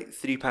set for like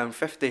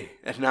 £3.50,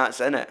 and that's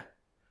in it.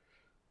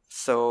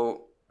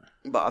 So,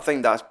 but I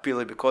think that's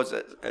purely because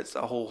it's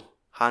a whole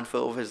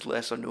handful of his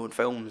lesser known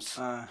films.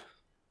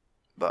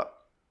 But,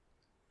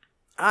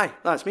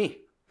 that's me.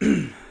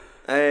 Did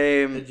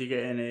you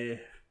get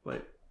any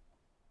like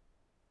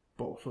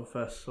box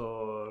office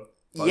or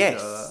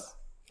yes?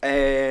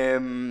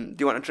 Do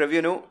you want a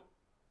trivia note?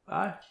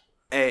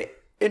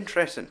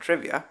 Interesting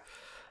trivia.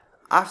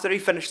 After he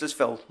finished this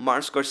film,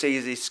 Martin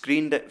Scorsese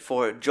screened it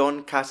for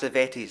John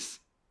Cassavetes,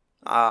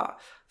 a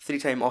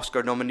 3-time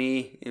Oscar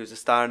nominee. He was a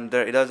star in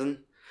Dirty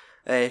Dozen.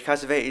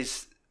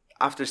 Cassavetes,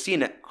 after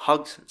seeing it,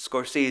 hugged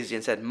Scorsese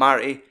and said,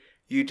 "Marty,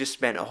 you just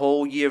spent a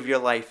whole year of your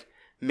life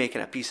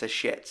making a piece of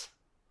shit.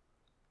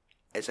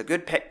 It's a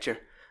good picture,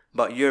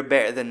 but you're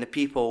better than the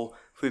people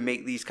who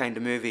make these kind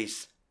of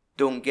movies.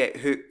 Don't get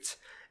hooked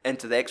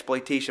into the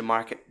exploitation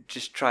market.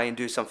 Just try and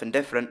do something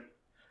different."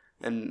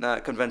 And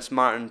that convinced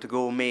Martin to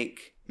go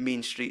make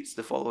Mean Streets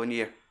the following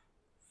year.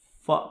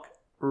 Fuck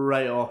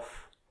right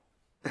off.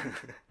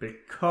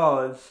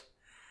 Because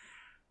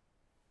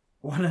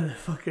one of the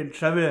fucking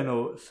trivia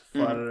notes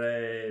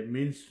for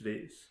Mean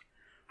Streets,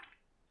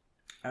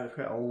 it was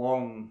quite a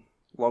long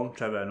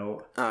trivia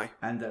note. Aye.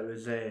 And it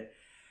was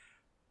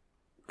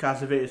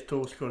Cassavetes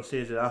told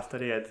Scorsese after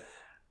he had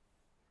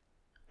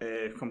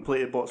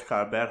completed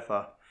Boxcar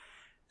Bertha,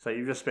 it's like,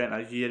 you've just spent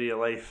a year of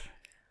your life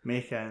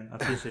making a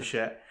piece of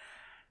shit.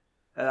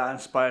 And that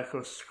inspired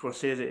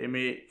Scorsese to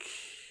make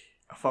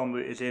a film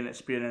about his own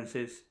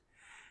experiences.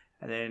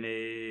 And then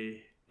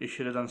he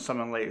should have done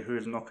something like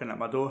Who's Knocking at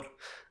My Door.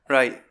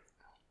 Right.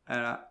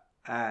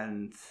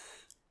 And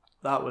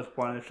that was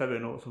one of the trivia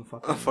notes on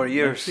fucking for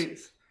years.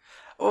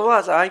 Well,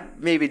 that's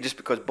maybe just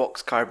because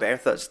Boxcar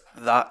Bertha's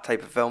that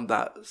type of film,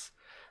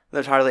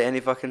 there's hardly any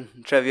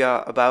fucking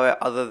trivia about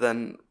it other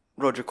than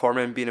Roger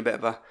Corman being a bit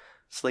of a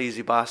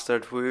sleazy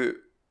bastard who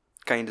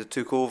kind of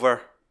took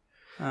over.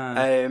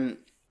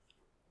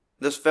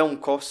 This film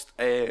cost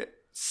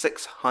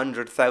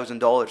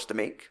 $600,000 to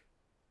make.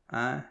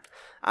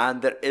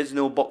 And there is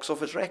no box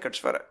office records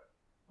for it.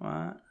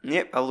 What?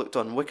 Yep, I looked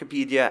on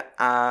Wikipedia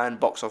and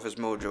Box Office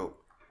Mojo.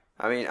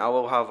 I mean, I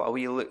will have a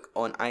wee look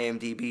on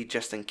IMDb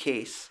just in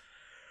case.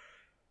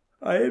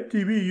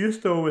 IMDb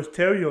used to always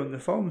tell you on the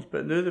films,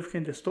 but now they've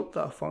kind of stopped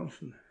that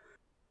function.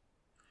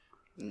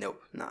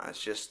 Nope,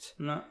 it's just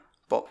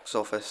box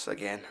office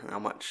again. How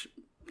much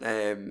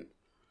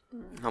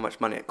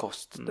money it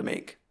costs to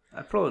make.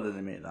 I probably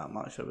didn't make that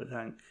much, I would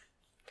think.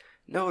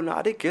 No,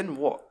 I reckon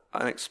what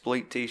an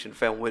exploitation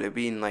film would have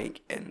been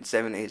like in the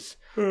 70s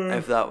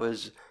if that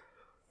was.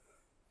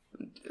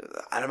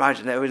 I'd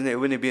imagine it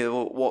wouldn't be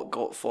what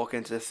got folk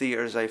into the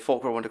theatres. Like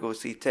folk would want to go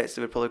see tits,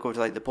 they would probably go to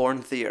like the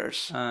porn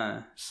theatres.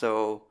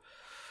 So,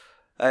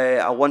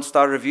 a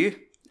 1-star review.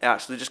 It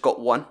actually just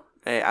got 1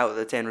 out of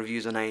the 10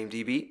 reviews on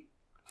IMDb.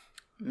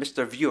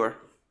 Mr. Viewer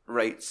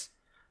writes,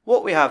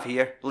 "What we have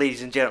here,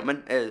 ladies and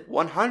gentlemen, is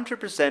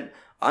 100%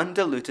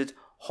 undiluted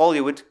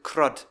Hollywood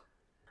crud.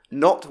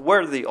 Not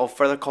worthy of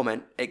further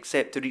comment,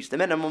 except to reach the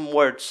minimum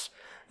words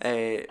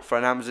for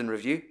an Amazon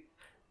review.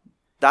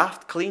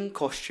 Daft clean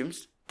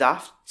costumes,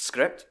 daft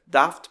script,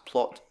 daft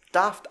plot,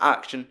 daft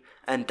action,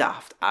 and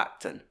daft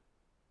acting."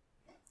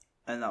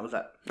 And that was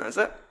it. That's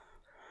it.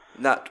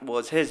 That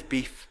was his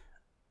beef.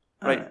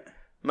 Right.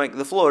 Mike,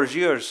 the floor is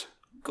yours.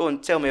 Go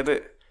and tell me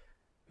about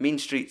Mean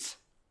Streets.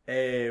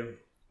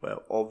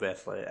 Well,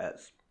 obviously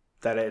it's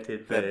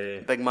directed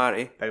by Big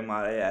Marty. Big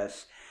Marty.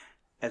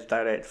 It's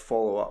direct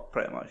follow-up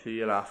pretty much a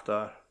year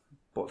after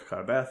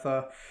Boxcar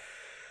Bertha.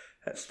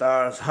 It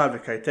stars Harvey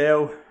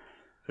Keitel,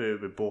 who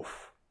we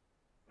both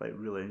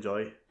really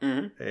enjoy.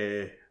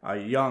 A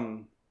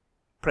young,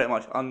 pretty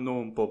much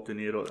unknown Bob De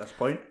Niro at this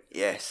point.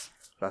 Yes.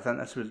 I think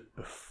this was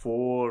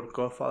before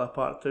Godfather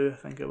Part 2. I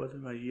think it was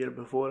a year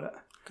before it.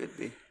 Could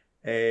be.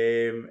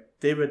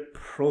 David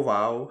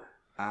Proval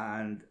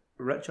and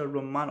Richard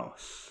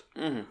Romanos.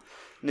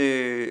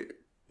 Now,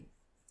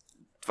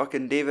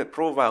 fucking David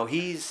Proval,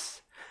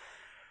 is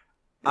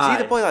he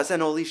the boy that's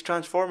in all these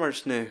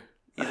Transformers now?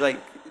 He's like,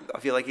 I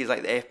feel like he's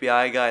like the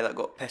FBI guy that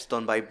got pissed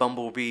on by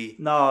Bumblebee.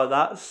 No,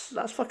 that's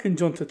fucking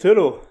John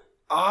Turturro.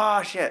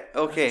 Ah, shit.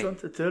 Okay.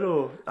 That's John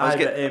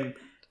Turturro.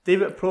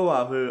 David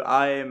Proval, who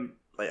I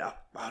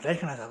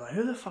recognise. I'm like,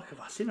 who the fuck have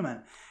I seen him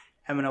in?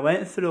 And when I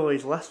went through all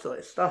his list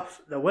of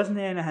stuff, there wasn't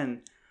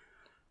anything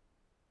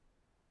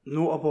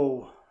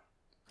notable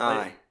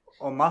on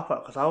my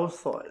part, because I always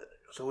thought it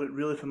looked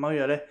really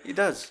familiar. He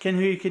does. Ken,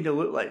 who he kind of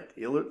looked like?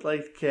 He looked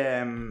like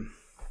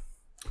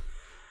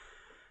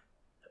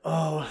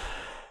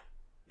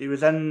he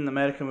was in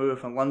American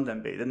Movie from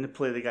London, but he didn't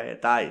play the guy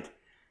that died.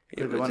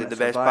 He was the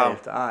best pal.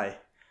 Aye.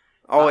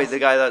 Oh, wait, the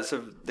guy that's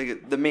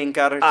the main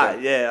character.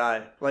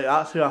 Aye. Like,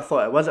 that's who I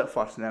thought it was at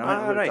first, and then I went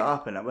and looked it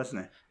up, and it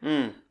wasn't.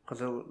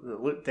 Because it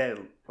looked dead,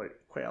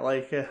 quite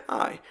alike.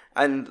 Aye,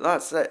 and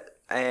that's it.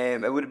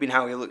 It would have been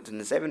how he looked in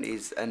the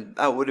 70s, and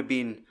that would have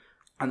been.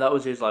 And that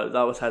was his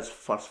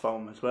first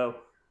film as well.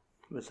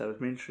 Was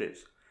Mean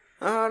Streets.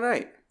 Ah,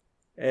 right.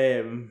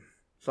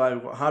 So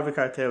I've got Harvey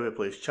Keitel, who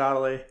plays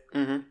Charlie.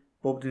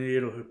 Bob De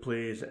Niro, who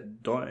plays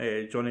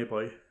Johnny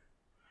Boy.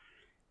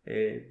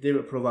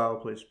 David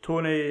Proval plays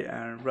Tony,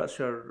 and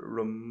Richard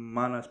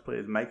Romanos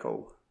plays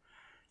Michael.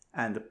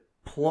 And the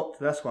plot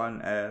to this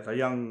one is a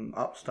young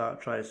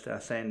upstart tries to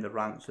ascend the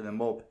ranks of the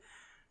mob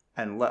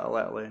in Little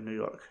Italy, New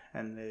York,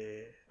 in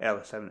the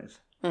early 70s.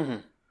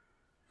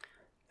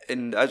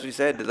 And as we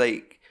said,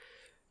 like,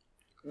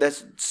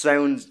 this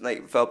sounds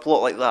like, for a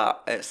plot like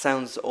that, it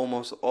sounds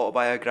almost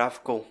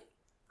autobiographical,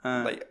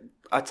 like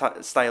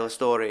a style of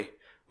story,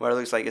 where it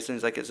looks like it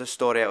sounds like it's a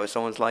story out of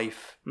someone's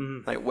life,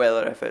 like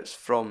whether if it's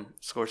from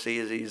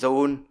Scorsese's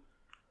own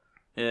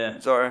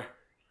sort of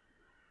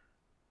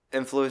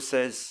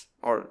influences,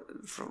 or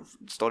from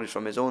stories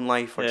from his own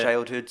life or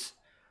childhoods.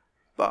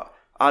 But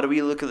I had a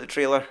wee look at the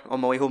trailer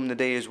on my way home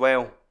today as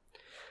well,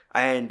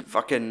 and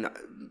fucking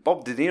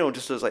Bob De Niro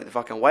just looks like the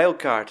fucking wild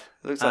card.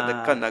 It looks like the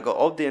cunt that got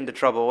Obdi into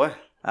trouble with.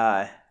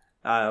 I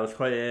was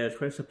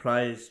quite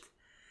surprised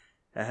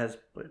at his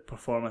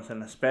performance,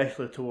 and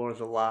especially towards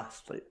the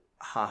last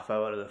half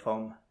hour of the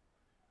film.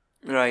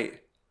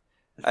 Right.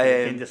 He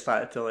kind of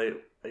started to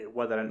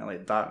wither into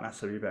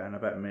darkness a wee bit, and a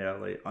bit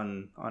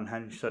more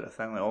unhinged sort of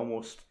thing.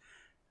 Almost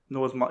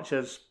not as much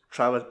as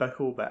Travis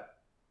Bickle, but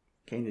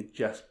kind of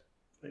just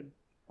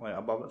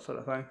above it sort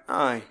of thing.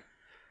 Aye.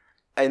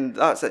 And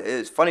that's it.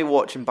 It's funny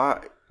watching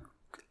back,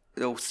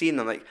 seeing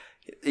him,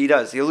 he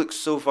does. He looks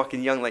so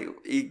fucking young.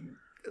 He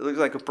looks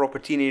like a proper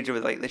teenager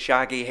with the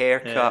shaggy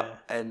haircut.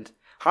 And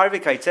Harvey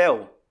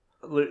Keitel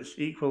looks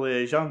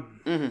equally as young.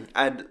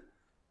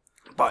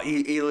 But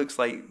he looks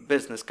like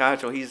business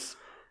casual. He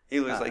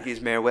looks like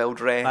he's more well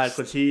dressed.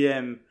 Because he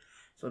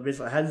so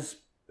basically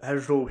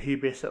his role, he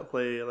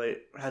basically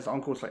his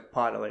uncle's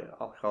part of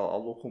a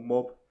local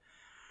mob,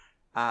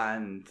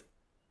 and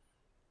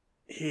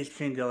he's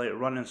kind of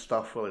running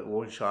stuff for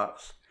loan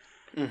sharks.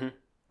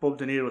 Bob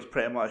De Niro was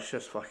pretty much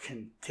just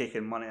fucking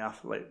taking money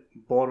off,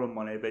 borrowing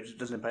money, but just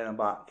doesn't pay them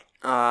back.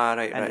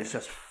 Right. And it's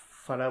just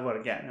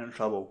forever getting in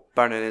trouble,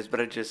 burning his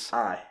bridges.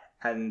 Aye,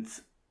 and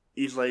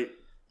he's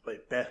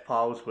best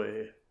pals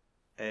with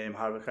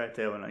Harvey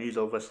Keitel, and he's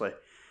obviously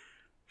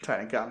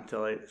trying to get him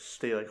to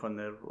stay on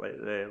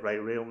the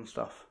right rail and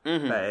stuff.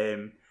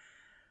 But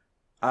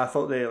I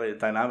thought the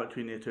dynamic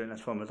between the two in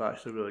this film was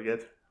actually really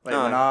good. When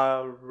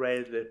I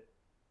read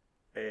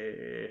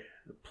the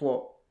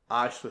plot,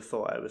 I actually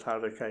thought it was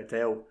Harvey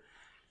Keitel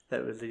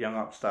that was the young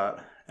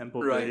upstart, and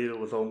Bob De Niro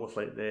was almost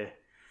like the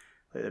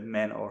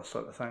mentor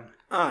sort of thing.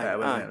 It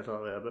wasn't it was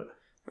all about.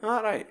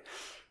 Alright.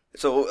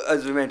 So,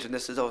 as we mentioned,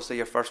 this is obviously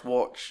your first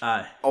watch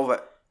Aye. of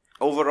it.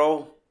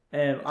 Overall?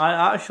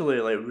 I actually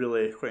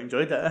really quite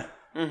enjoyed it.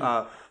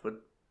 I would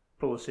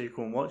probably say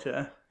go and watch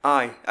it.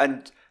 Aye,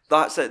 and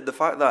that's it. The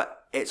fact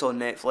that it's on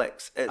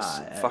Netflix, it's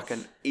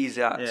fucking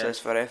easy access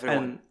for everyone.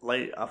 And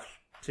like I've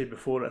said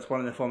before, it's one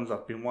of the films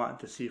I've been wanting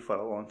to see for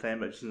a long time,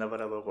 but just never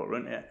ever got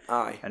around to it.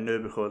 Aye. And now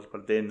because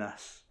we're doing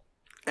this,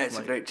 it's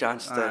a great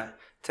chance to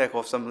tick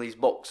off some of these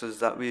boxes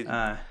that we...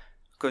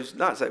 Because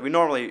that's it.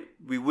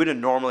 We wouldn't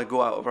normally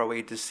go out of our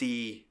way to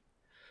see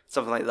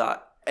something like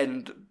that.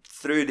 And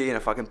through doing a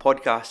fucking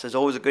podcast is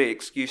always a great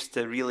excuse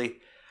to really...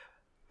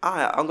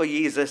 I'm going to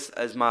use this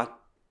as my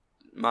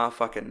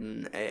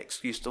fucking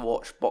excuse to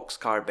watch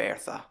Boxcar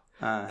Bertha.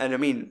 And I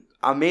mean,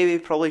 I maybe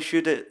probably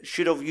should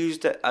have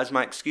used it as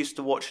my excuse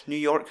to watch New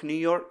York.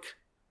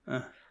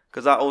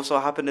 Because that also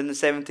happened in the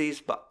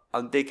 70s. But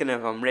I'm thinking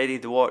if I'm ready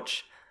to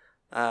watch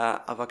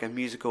a fucking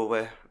musical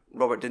with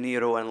Robert De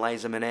Niro and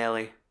Liza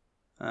Minnelli.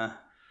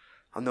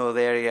 I'm not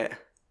there yet.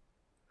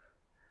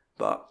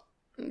 But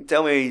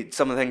tell me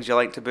some of the things you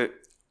liked about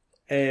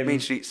Main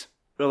Streets.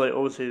 Well, like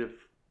obviously,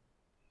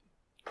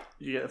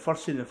 you get the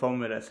first scene in the film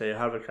where it's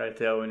Harvey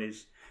Keitel and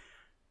he's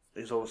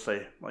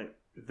obviously like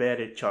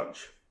very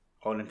church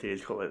oriented.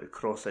 He's got like the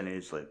cross in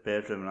his like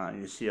bedroom and that,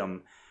 and you see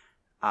him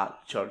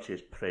at church,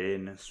 he's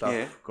praying and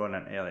stuff, going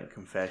into like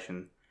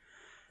confession.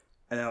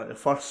 And then like the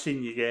first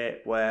scene you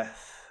get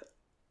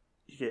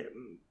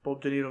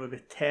Bob De Niro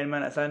maybe 10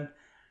 minutes in,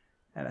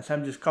 and it's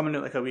him just coming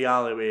out like a wee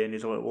alleyway, and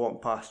he's like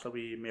walking past a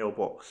wee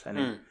mailbox, and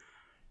he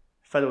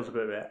fiddles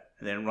about it,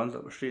 and then runs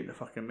up the street, and the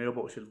fucking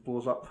mailbox just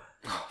blows up.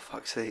 Oh,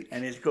 fuck's sake.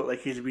 And he's got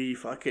like his wee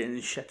fucking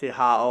shitty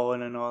hat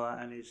on and all that,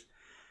 and he's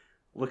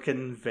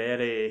looking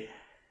very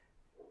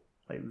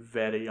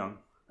young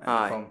in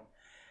the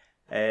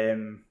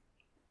film.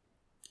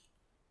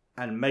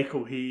 And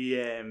Michael,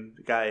 the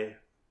guy,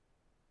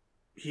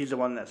 he's the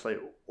one that's like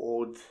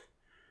owed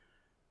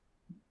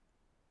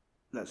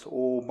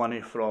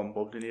money from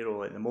Bob De Niro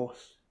like the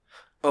most.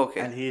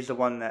 Okay. And he's the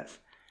one that's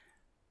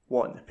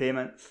wanting the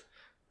payments.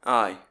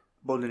 Aye.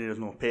 Bob De Niro's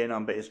not paying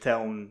him, but he's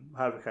telling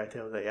Harvey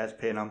Keitel that he is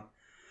paying him.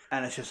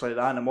 And it's just like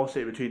the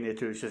animosity between the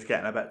two is just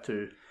getting a bit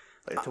too,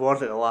 like towards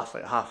like the last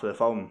like half of the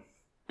film,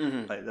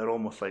 like they're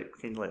almost like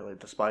kind of like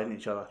despising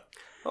each other.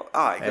 Oh,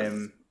 aye.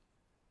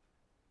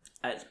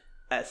 It's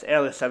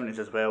early 70s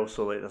as well,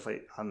 so like there's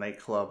like a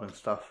nightclub and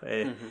stuff.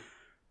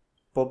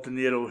 Bob De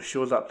Niro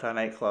shows up to a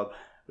nightclub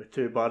with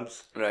two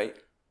birds, right?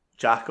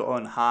 Jacket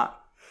on, hat.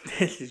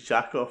 Takes his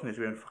jacket off and he's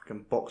wearing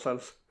fucking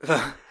boxers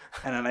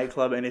in a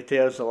nightclub, and he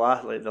tells the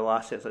last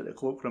it's like the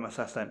cloakroom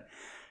assistant.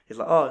 He's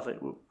like, "Oh, it's like,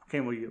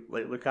 can we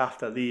like look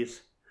after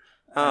these?"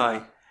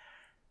 Aye.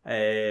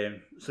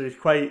 So he's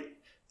quite.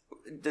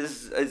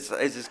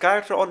 Is his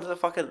character under the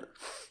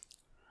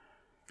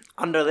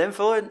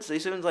influence? He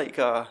sounds like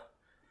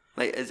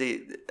is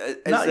he?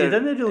 No, you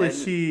didn't really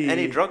see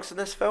any drugs in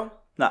this film.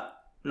 Nah,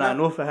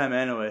 no for him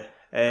anyway.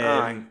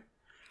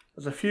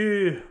 There's a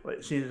few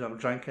like scenes of him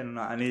drinking and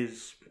that, and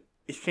he's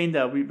kind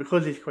of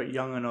because he's quite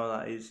young and all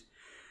that. He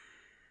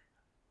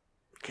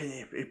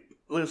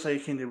looks like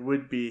he kind of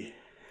would be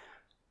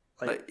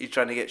like he's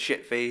trying to get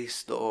shit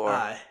faced or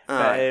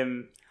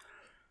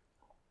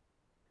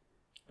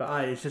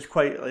but it's just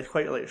quite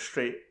straight away,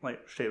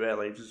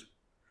 like just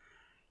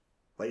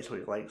likes what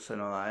he likes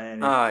and all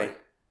that.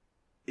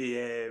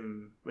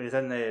 And when he's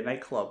in the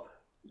nightclub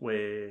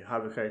with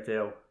Harvey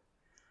Keitel,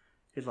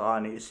 he's like, "I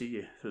need to see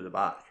you through the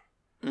back."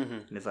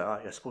 And he's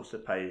like, "You're supposed to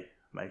pay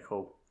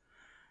Michael."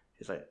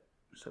 He's like,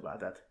 "So what I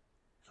did."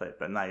 He's like,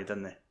 "But no, you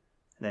didn't." And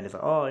then he's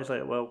like,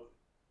 "Well,"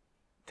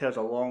 tells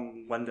a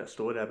long-winded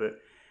story about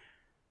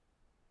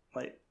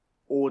like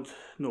owed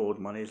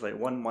money. He's like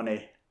won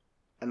money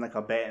in like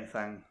a betting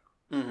thing,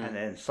 and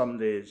then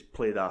somebody's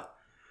played a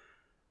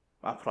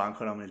prank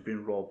on him and he's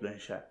been robbed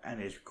and shit, and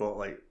he's got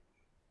like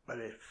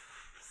maybe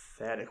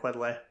 30 quid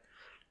left.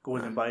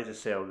 Goes and buys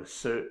himself the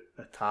suit,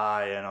 the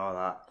tie and all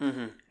that.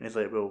 And he's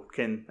like, "Well,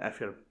 Ken,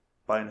 if you're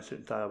buying a suit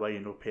and tie, why are you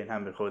not paying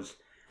him? Because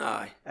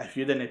if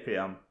you didn't pay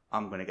him,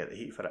 I'm going to get the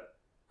heat for it."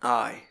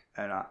 Aye.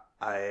 And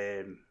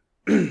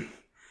and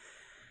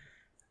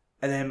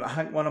then I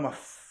think one of my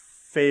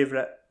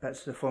favourite bits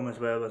of the film as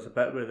well is a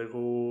bit where they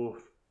go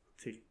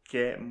to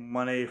get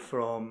money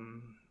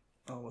from,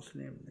 what's the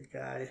name of the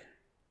guy?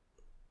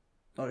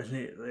 Oh, his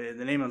name,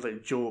 the name is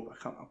like Job.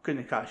 I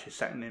couldn't catch his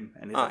second name,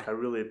 and he's like a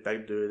really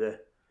big dude.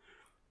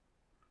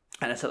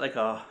 And it's at like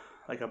a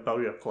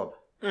billiard club,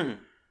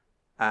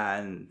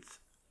 and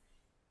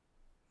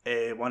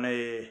one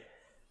of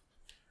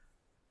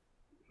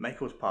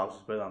Michael's pals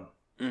is with him,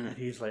 and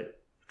he's like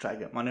trying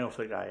to get money off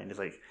the guy, and he's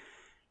like,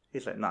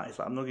 "Nah," he's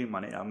like, "I'm not getting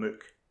money, I'm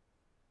mook."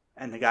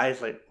 And the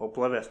guy's like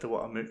oblivious to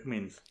what a mook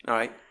means.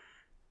 Alright.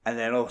 And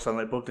then all of a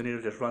sudden, like Bob De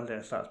Niro just runs in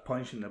and starts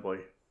punching the boy,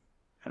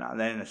 and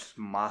then it's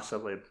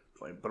massively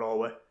like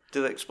brawly.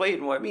 Do they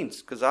explain what it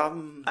means? Because I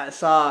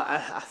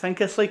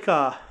think it's like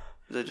a.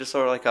 Is it just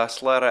sort of like a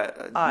slur at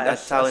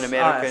Italian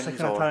Americans? It's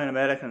like an Italian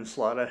American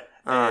slur.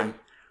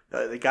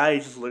 The guy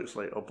just looks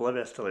like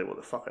oblivious to like what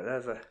the fuck it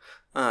is.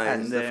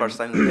 It's the first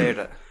time they've heard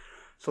it.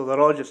 So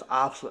they're all just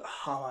absolute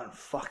hammering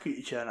fuck at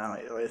each other.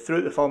 And like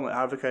throughout the film, like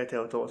Harvey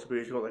Keitel talks about,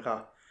 he's got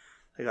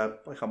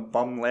like a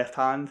bum left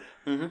hand,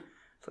 Mm-hmm.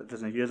 so he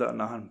doesn't use it or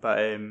nothing.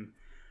 But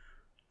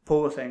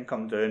Polis then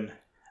come down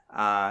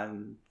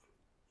and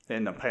they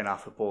end up paying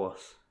off the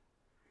Polis.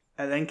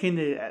 And then kind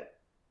of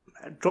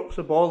it drops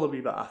the ball a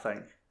wee bit, I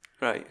think.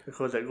 Right.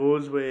 Because it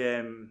goes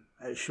with,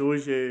 it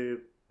shows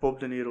you Bob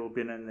De Niro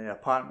being in the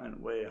apartment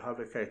with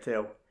Harvey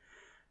Keitel,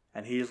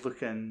 and he's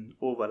looking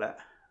over at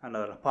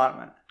another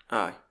apartment,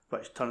 Aye.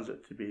 which turns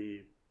out to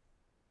be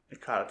the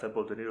character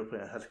Bob De Niro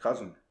playing his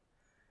cousin.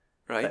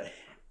 Right.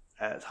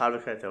 But it's Harvey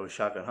Keitel was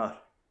shagging her.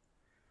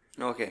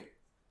 Okay.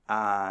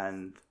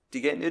 And Do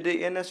you get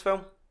nudity in this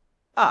film?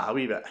 a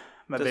wee bit.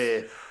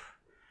 Maybe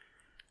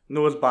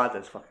not as bad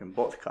as fucking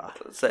Boxcar.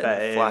 Sitting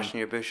there flashing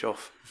your bush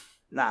off.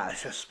 Nah,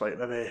 it's just like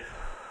maybe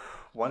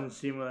one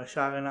scene with a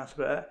shagging, that's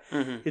about it.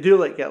 Mm-hmm. You do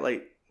like get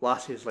like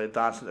lassies like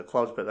dancing at the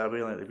clubs, but they're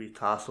wearing like the wee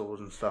tassels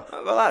and stuff.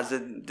 Well, that's the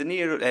De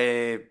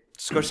Niro.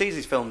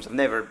 Scorsese's films have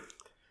never.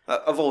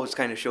 I've always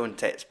kind of shown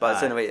tits, but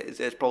it's, anyway,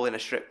 it's probably in a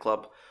strip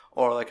club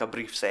or like a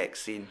brief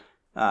sex scene.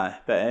 Aye,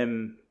 but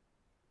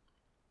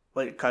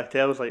like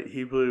Keitel's like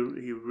he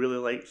really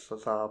likes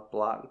there's a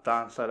black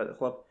dancer at the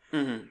club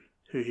Mm-hmm.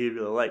 who he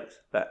really likes,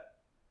 but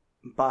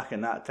back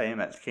in that time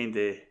it's kind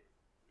of,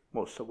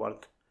 what's the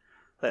word?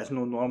 Like it's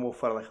no normal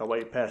for like a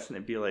white person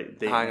to be like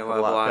dating a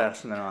black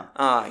person and that.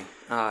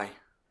 Aye.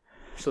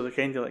 So they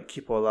kind of like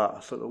keep all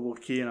that sort of low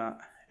key and that.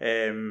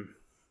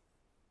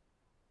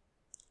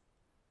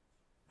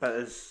 But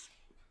there's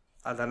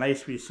a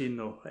nice wee scene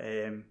though,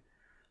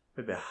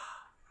 maybe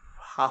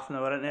half an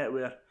hour into it,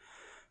 where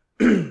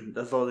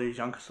there's all these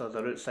youngsters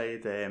are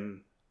outside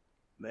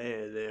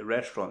the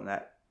restaurant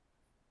that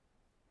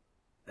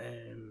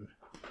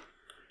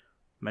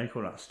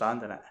Michael not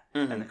standing at,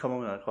 Mm-hmm. and they come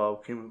over and they're like, "Oh,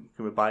 can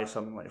we buy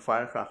something like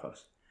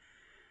firecrackers?"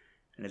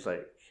 And he's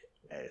like,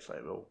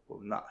 well,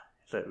 not.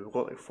 He's like, "We've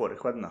got like 40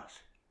 quid in this."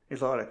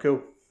 He's like, "Alright,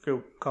 cool,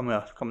 come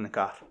here, come in the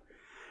car."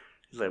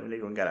 He's like, "We need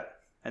to go and get it,"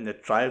 and they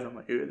drive them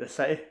like out of the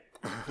city,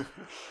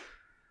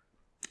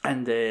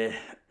 and they're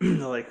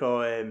like,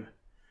 "Oh,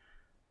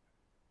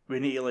 we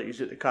need to let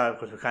you out the car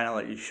because we kind of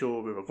let you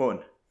show where we're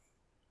going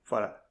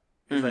for it."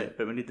 He's like,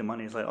 "But we need the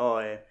money." He's like,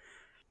 "Oh,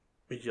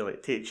 would you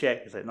like take a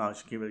check?" He's like, "No,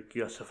 just give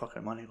us the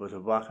fucking money." He goes, "We're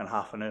back in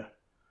half an hour."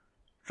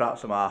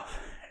 Drops him off,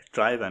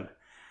 driving.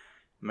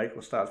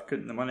 Michael starts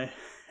counting the money,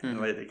 and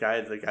like the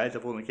guys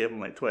have only given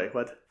him like 20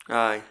 quid.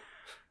 Aye.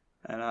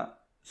 And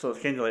so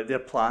it's kind of like their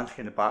plans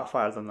kind of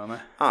backfired on them.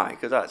 Aye,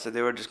 because that's it.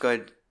 They were just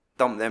going to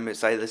dump them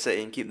outside the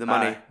city and keep the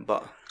money,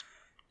 but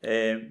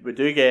we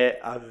do get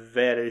a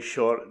very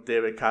short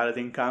David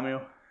Carradine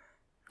cameo.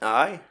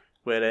 Aye.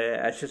 Where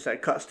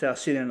it cuts to a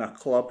scene in a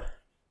club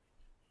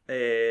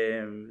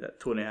that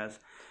Tony has.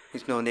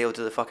 He's no nailed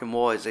to the fucking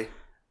wall, is he?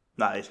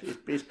 Nah,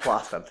 he's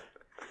plastered.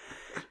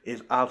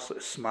 He's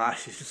absolutely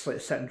smashed. He's just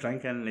like sitting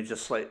drinking and he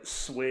just like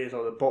sways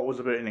all the bottles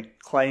about and he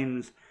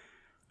climbs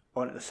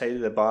onto the side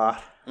of the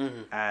bar,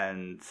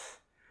 and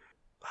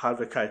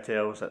Harvey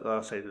Keitel's at the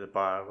other side of the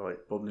bar with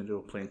like Bob De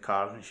Niro playing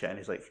cards and shit, and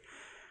he's like,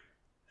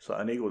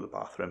 I need to go to the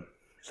bathroom.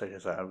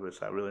 He's like, I was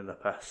really in the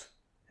piss.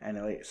 And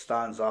he like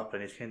stands up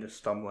and he's kind of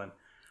stumbling,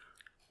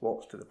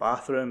 walks to the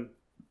bathroom.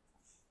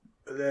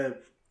 The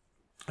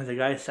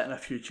guy sitting a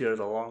few chairs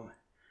along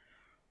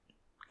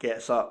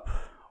gets up,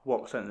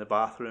 walks into the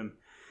bathroom,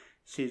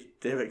 sees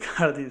David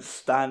Carradine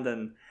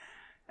standing,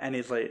 and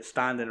he's like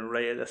standing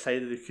right at the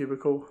side of the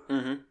cubicle,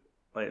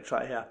 like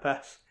trying to have a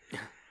piss.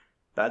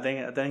 But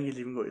I think he's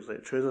even got his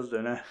like trousers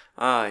down there.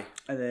 Aye.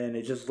 And then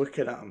he just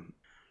looking at him.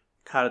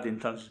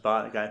 Carradine turns his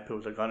back, the guy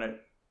pulls a gun out,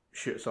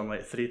 shoots him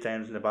like 3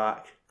 times in the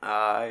back.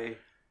 Aye.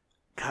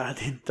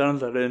 Carradine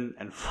turns around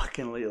and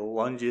fucking like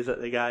lunges at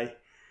the guy.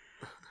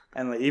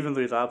 And like even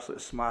though he's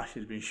absolutely smashed,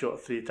 he's been shot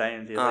 3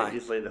 times.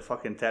 He's like the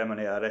fucking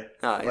Terminator.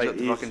 Aye, he's like, got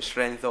the fucking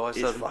strength all of a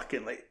He's sudden.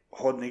 fucking like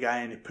holding the guy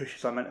and he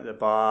pushes him into the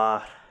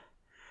bar.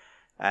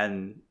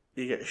 And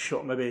he gets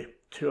shot maybe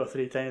 2 or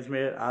 3 times more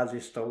as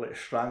he's still like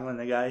strangling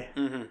the guy.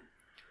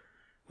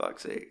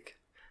 Fuck's sake.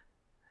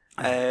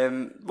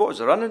 What was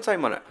the running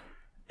time on it?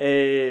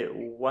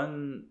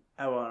 1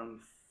 hour and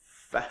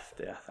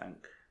 50, I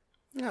think.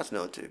 That's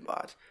not too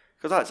bad.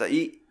 Because that's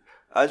it.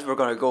 As we're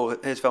going to go,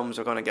 his films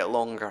are going to get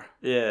longer.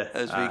 Yeah.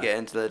 As we get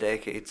into the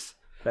decades.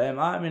 But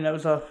I mean, it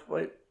was a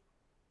like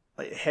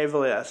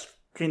heavily. It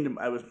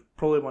was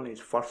probably one of his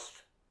first.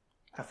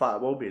 In fact,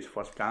 it will be his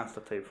first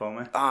gangster type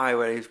film. Aye,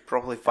 where he's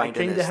probably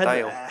finding his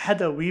style. It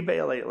had a wee bit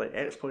of like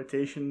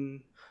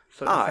exploitation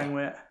sort of thing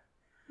with it.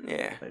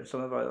 Yeah. Like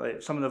some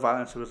of the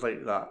violence was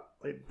like that,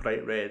 like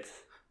bright red.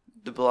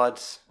 The blood.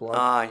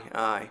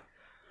 Aye.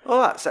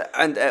 Well, that's it.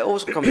 And it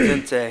also comes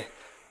into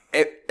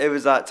it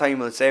was that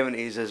time of the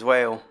 70s as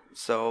well.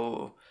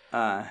 So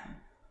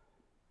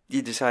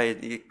you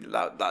decided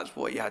that's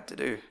what you had to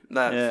do.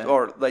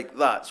 Or like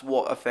that's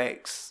what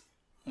effects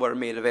were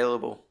made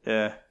available.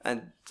 Yeah.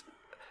 And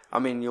I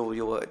mean,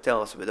 you'll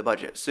tell us about the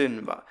budget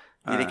soon, but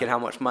you reckon how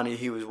much money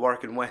he was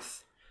working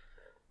with?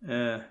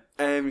 Yeah.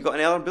 You got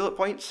any other bullet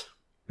points?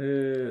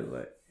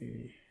 Let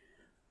me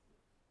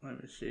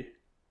let me see.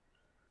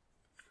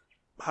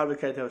 Harvey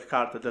Keitel's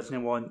character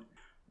doesn't want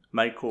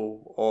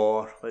Michael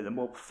or like the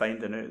mob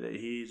finding out that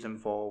he's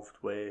involved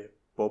with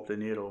Bob De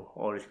Niro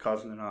or his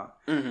cousin and that.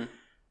 Mm-hmm.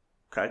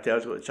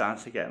 Keitel's got a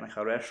chance to get in like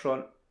a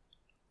restaurant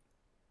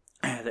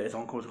that his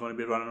uncle's going to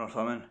be running or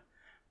something,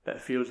 but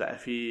it feels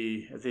that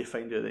if they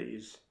find out that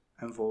he's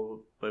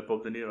involved with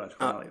Bob De Niro, it's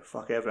going to like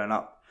fuck everything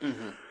up.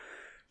 Mm-hmm.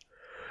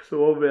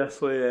 So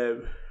obviously,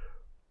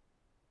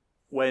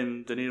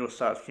 when De Niro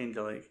starts kind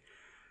of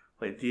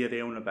like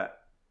derailing a bit,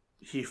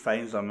 he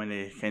finds them and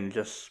he kind of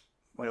just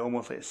like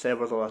almost like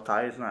severs all the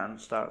ties and that,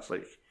 and starts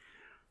like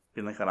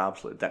being like an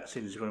absolute dick,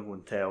 saying he's going to go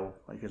and tell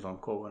like his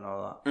uncle and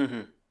all that.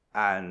 Mm-hmm.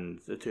 And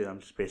the two of them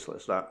just basically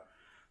start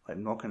like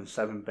knocking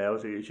 7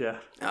 bells at each other.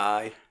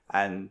 Aye.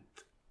 And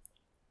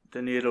De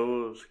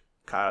Niro's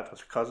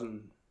character's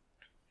cousin,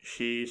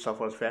 she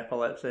suffers from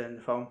epilepsy in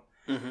the film.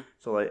 Mm-hmm.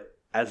 So like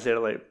as they're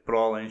like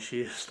brawling,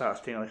 she starts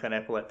taking like an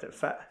epileptic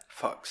fit.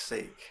 Fuck's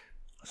sake.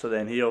 So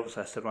then he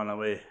obviously has to run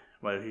away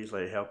while he's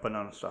like helping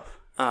her and stuff.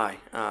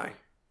 Aye.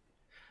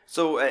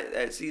 So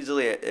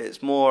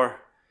it's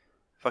more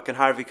fucking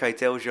Harvey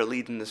Keitel's your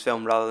lead in this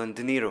film rather than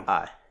De Niro.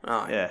 Aye.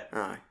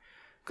 Yeah.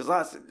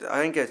 Because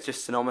I think it's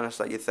just synonymous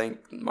that you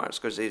think Martin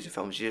Scorsese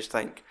films, you just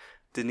think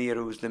De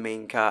Niro's the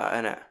main cat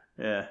in it.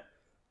 Yeah.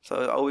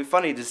 So it'll be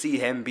funny to see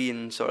him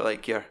being sort of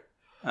like your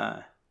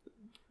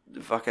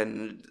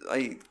fucking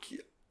like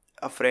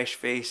a fresh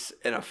face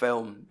in a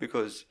film,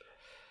 because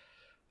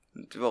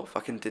well,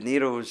 fucking De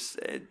Niro's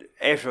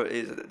effort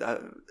is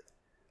a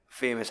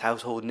famous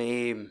household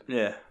name.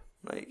 Yeah.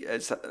 Like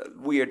it's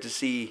weird to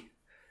see.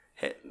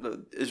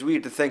 It's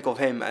weird to think of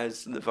him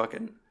as the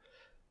fucking.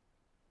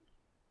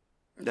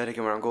 I think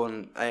where I'm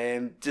going.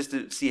 Just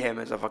to see him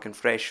as a fucking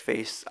fresh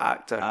face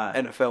actor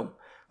in a film,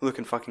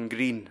 looking fucking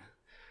green.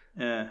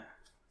 Yeah.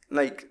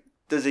 Like,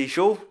 does he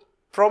show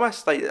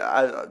promise? Like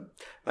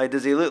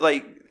does he look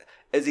like?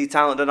 Is he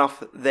talented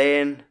enough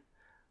then,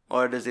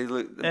 or does he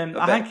look?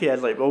 I think he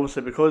is. Like,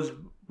 obviously, because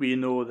we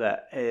know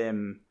that a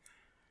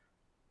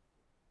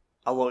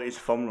lot of his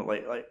film,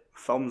 like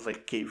films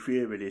like Cape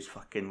Fear, where he's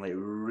fucking like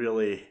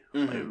really,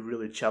 like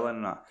really chilling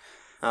and that.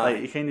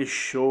 Like he kind of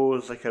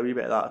shows like a wee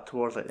bit of that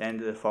towards like the end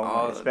of the film,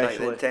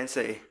 especially the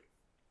intensity.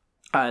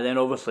 And then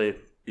obviously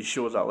he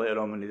shows that later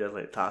on when he does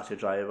like Taxi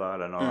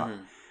Driver and all that.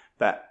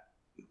 But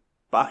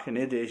back in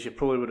the days, you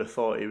probably would have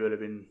thought he would have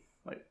been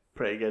like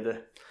pretty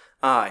good.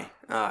 Aye.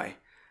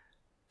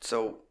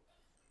 So,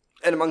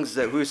 in amongst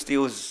it, who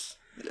steals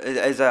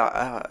is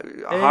a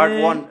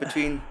hard one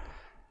between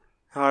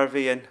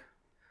Harvey and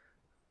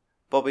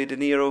Bobby De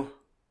Niro.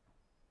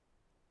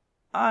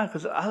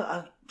 Because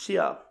I see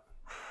it.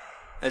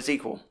 It's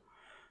equal.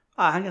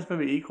 I think it's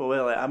maybe equal.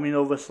 Like, I mean,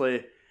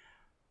 obviously,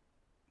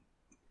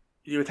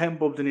 you would think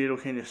Bob De Niro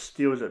kind of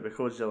steals it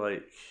because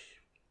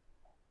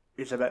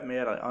he's a bit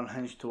more like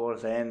unhinged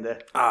towards the end.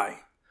 Aye.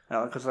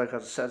 Because like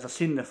I've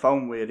seen the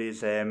film where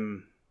he's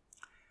sitting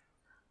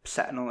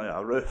on like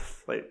a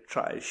roof, like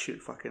trying to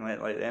shoot fucking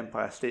like the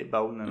Empire State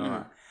Building and all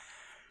that,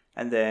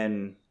 and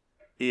then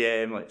he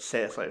like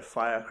sets like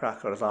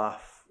firecrackers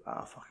off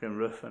at a fucking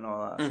roof and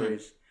all that. So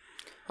he's.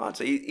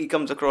 So he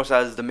comes across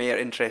as the more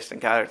interesting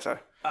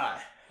character.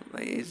 Aye.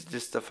 Like he's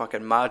just a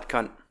fucking mad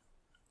cunt.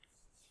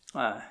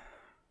 Aye.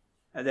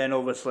 And then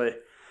obviously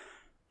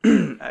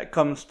it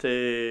comes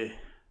to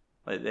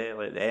like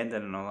the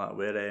ending and all that,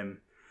 where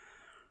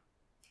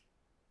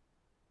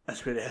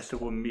that's where he has to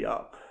go and meet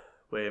up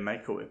with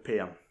Michael to pay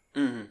him.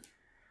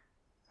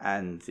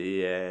 And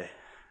he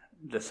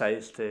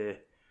decides to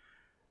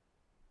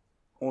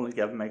only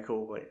give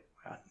Michael like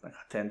a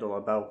 $10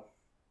 bill,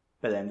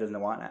 but then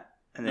doesn't want it.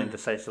 And then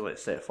decides to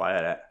set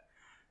fire it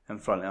in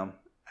front of him,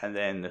 and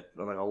then there's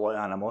like a lot of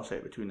animosity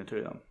between the two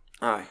of them.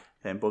 Aye.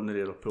 Then Bob De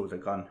Niro pulls a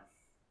gun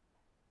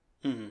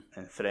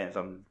and threatens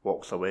him,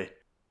 walks away.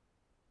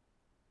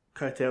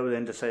 Keitel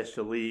then decides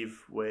to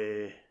leave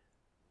by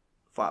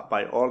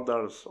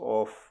orders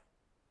of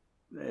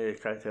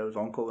Keitel's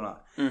uncle and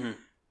that.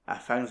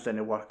 If things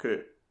didn't work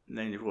out,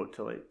 then you've got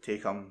to like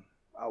take him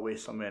away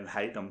somewhere and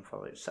hide him for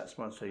like 6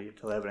 months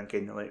till everything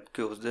kind of like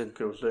cools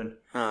down.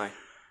 Aye.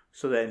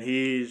 So then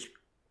he's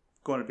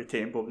going to be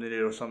taking Bob De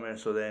Niro somewhere,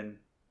 so then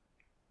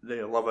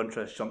the love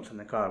interest jumps in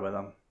the car with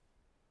him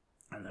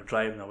and they're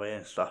driving away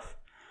and stuff,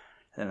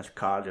 and then his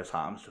car just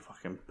happens to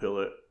fucking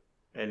pull out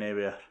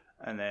anywhere,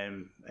 and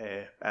then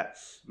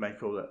it's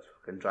Michael that's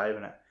fucking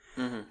driving it,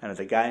 and there's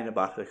a guy in the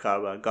back of the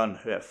car with a gun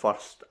who at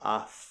first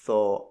I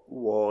thought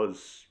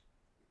was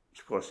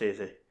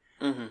Scorsese,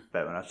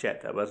 but when I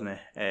checked it wasn't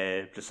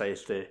he.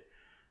 Decides to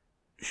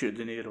shoot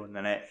De Niro in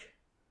the neck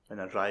when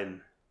they're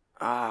driving.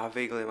 I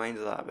vaguely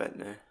minded that a bit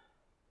now.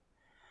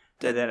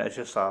 And then it's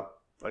just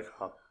it's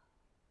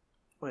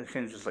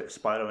kind of just like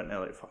spiral into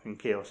like fucking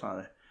chaos,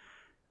 aren't they?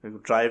 They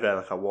drive at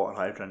like a water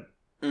hydrant,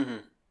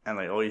 and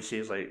like all you see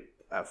is like,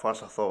 at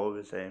first I thought it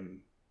was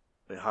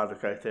like Harvey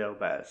Keitel,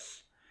 but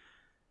it's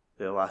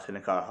the last in the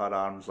car, her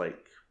arms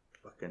like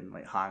fucking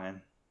like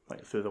hanging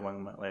like through the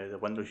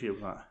window shield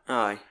and that.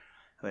 Aye.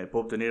 And like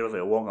Bob De Niro's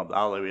like walking up the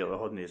alleyway, like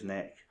holding his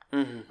neck,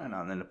 Mm-hmm.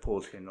 and then the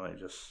police kind of like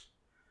just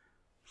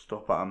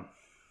stop at him.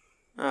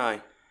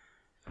 Aye.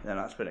 And then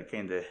that's when it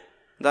kind of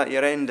That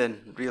your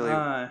ending, really.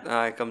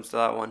 Aye. Comes to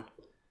that one.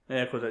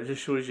 Yeah, because it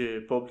just shows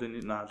you Bob De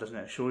Niro. Nah, doesn't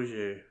it? It shows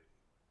you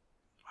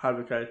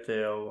Harvey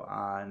Keitel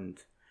and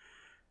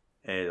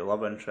the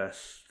love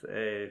interest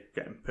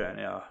getting put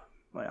into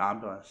a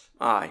ambulance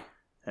Aye.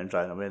 and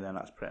driving away. Then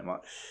that's pretty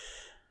much.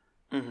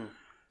 Mm-hmm.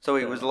 So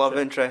it was love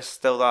interest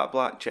still that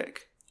black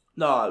chick?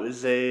 No, it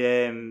was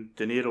De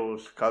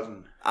Niro's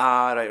cousin.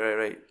 Ah,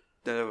 right.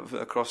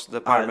 Across the The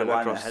apartment,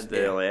 one across. that had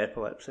the like,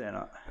 epilepsy and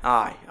it.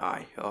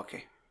 Aye,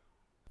 okay.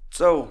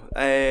 So,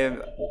 I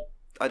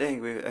don't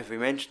think if we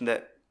mentioned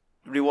it,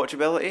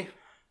 rewatchability.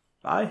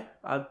 Aye,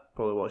 I'd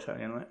probably watch it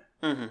again. Like.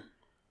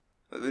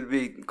 It would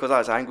be because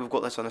I think we've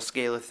got this on a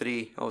scale of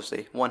 3.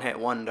 Obviously, one hit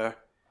wonder.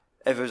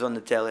 If it was on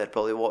the telly, I'd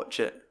probably watch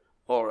it,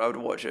 or I would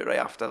watch it right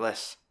after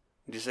this.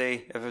 Would you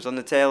say if it was on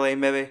the telly,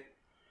 maybe?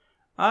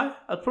 Aye,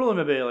 I'd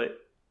probably maybe like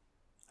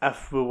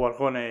if we were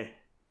going to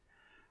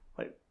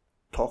like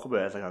talk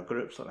about it as like a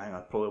group sort of thing,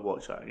 I'd probably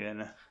watch that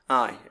again.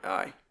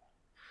 Aye.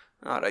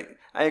 Alright.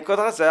 Because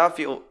that's it, I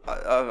feel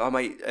I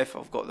might, if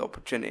I've got the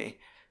opportunity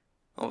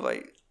of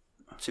like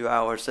 2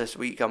 hours this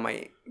week, I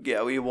might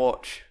get a wee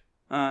watch.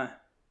 Aye.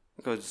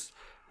 Because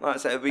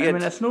that's it. I mean,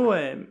 it's no,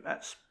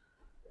 it's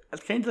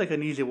kind of like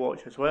an easy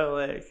watch as well.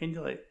 It kind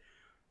of like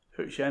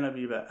hooks you in a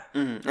wee bit.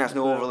 That's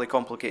no overly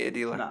complicated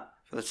either. Nah.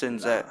 For the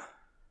sins it.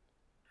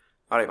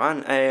 Alright,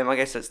 man. I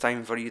guess it's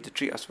time for you to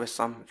treat us with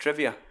some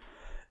trivia.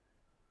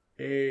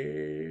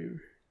 The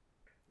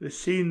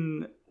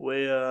scene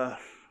where,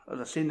 or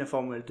the scene in the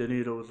film where De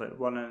Niro's like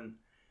running,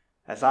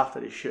 it's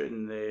after he's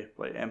shooting the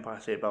like Empire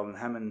State Building.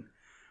 Him and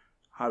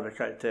Harvey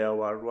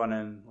Keitel are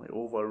running like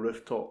over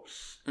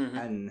rooftops,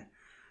 and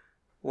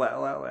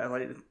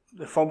like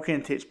the film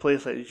kind of takes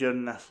place like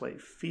during this like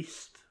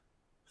feast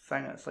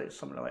thing. It's like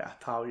something like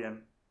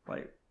Italian,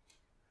 like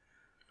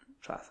I'm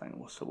trying to think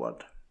what's the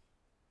word,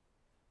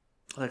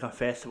 like a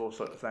festival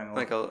sort of thing,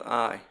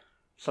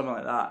 something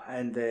like that,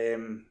 and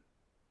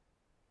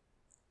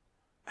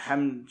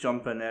him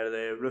jumping out of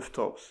the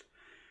rooftops,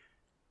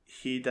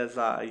 he does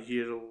that a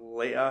year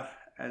later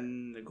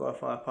in The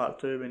Godfather Part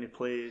 2 when he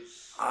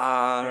plays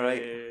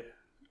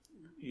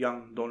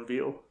young Don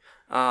Vito.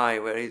 Aye,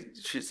 where he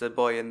shoots the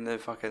boy in the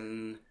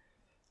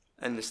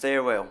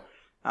stairwell.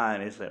 Aye,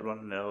 and he's like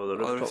running all the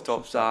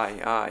rooftops.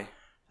 Aye. Aye,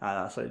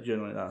 that's like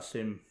generally that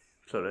same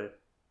sort of,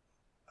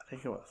 I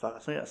think what the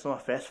fuck, it's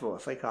not a festival,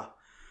 it's like a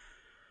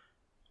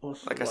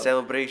a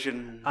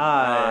celebration.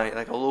 Aye.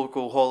 Like a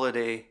local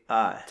holiday.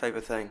 Aye. Type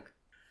of thing.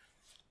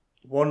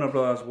 Warner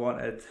Brothers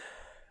wanted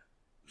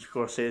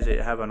Scorsese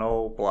to have an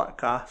all black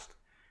cast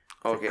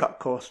to cut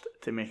cost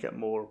to make it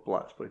more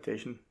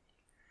blaxploitation,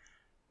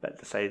 but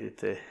decided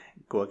to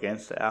go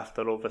against it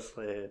after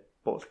obviously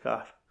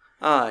Boxcar.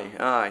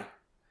 Aye,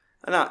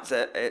 and that's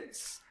it.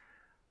 That's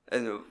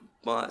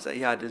it.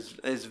 He had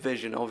his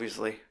vision,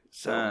 obviously.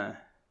 So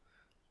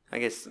I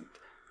guess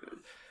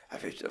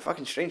it's a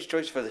fucking strange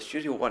choice for the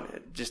studio one,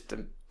 just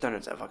to turn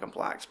into a fucking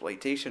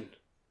blaxploitation.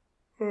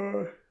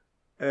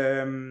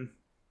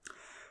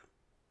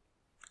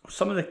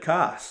 Some of the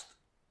cast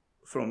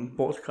from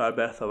Boxcar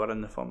Bertha were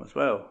in the film as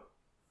well.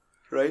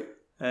 Right.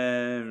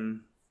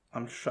 I'm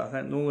just trying to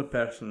think. The only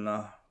person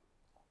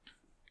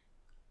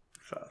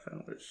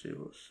let's see,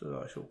 what's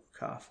the actual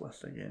cast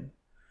list again?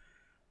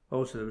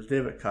 Also, there was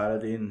David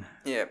Carradine.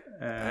 Yep.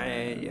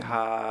 You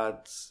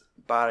had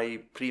Barry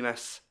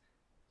Primus,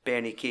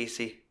 Bernie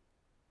Casey.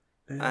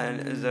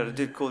 And is there a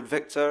dude called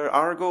Victor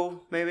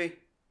Argo, maybe?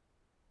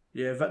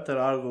 Yeah, Victor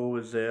Argo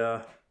was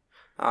there.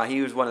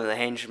 He was one of the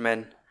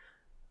henchmen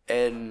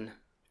in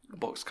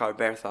Boxcar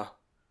Bertha.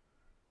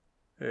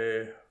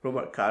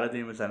 Robert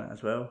Carradine was in it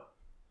as well.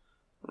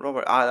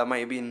 Robert, that might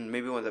have been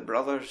maybe one of the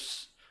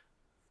brothers.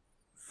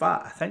 In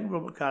fact, I think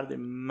Robert Carradine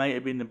might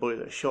have been the boy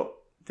that shot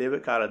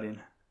David Carradine.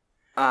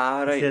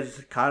 Right.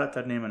 His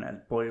character name in it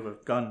is Boy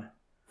with Gun.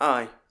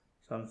 Aye.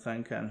 So I'm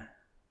thinking.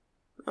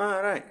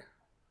 Right.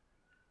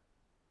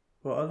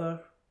 What other?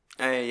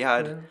 You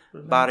had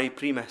Barry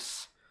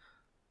Primus,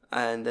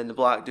 and then the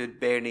black dude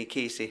Bernie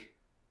Casey.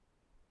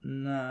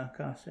 Nah, I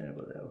can't say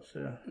anybody else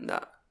there.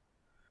 Nah.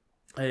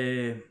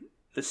 The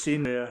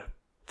scene where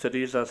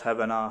Teresa's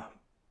having a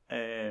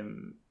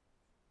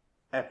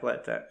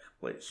epileptic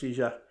like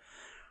seizure,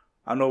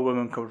 an old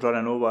woman comes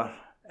running over,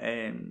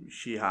 and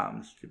she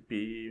happens to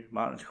be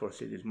Martin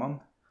Scorsese's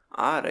mum.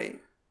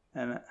 Right.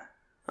 In it.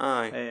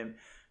 Aye.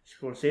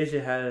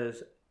 Scorsese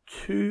has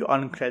 2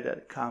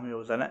 uncredited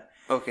cameos in it.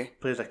 Okay.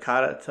 Plays a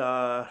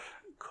character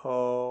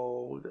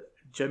called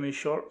Jimmy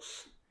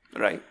Shorts.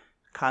 Right.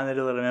 Can't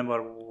really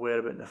remember where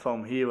about in the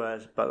film he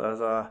was, but there's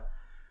a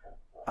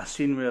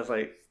scene where there's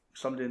like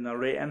somebody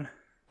narrating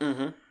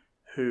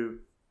who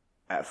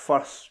at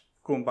first,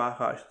 going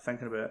back actually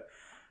thinking about it,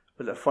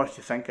 but at first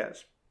you think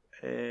it's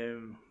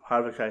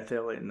Harvey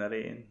Keitel like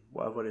narrating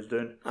whatever he's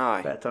doing.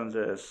 Aye. But it turns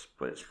out it's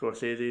like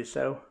Scorsese's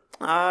style.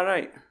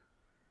 Right.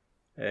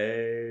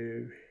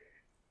 And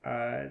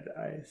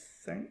I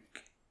think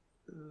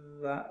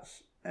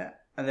that's it.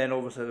 And then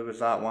obviously there was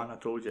that one I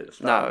told you at the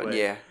start. No,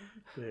 yeah.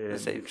 The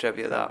same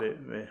trivia that.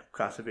 With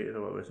Cassavetes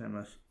or whatever his name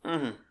is.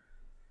 Mm-hmm.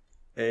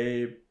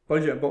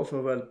 Budget and box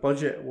office.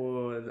 Budget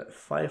was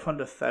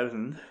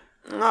 500,000.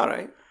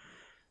 Alright.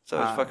 So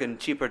it's fucking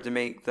cheaper to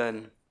make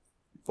than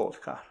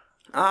Boxcar.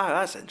 Ah,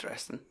 that's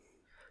interesting.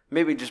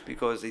 Maybe just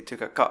because he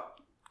took a cut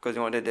because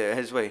he wanted to do it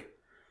his way.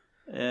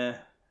 Yeah.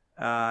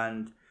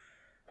 And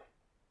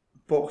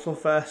box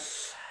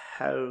office,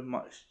 how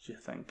much do you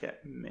think it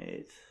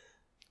made?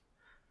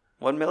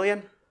 1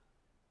 million?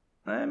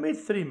 It made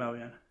 3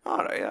 million.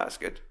 Alright, that's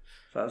good.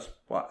 So that's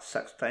what,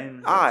 6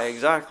 times?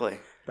 Exactly.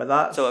 But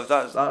that's so if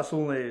that's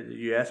only the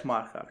US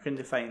market. I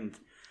couldn't find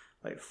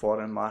like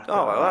foreign market.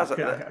 Oh, well, I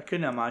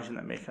couldn't imagine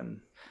it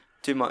making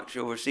too much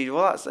overseas.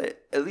 Well, that's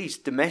it. At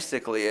least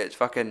domestically, it's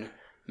fucking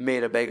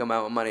made a big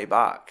amount of money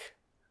back.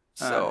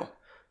 So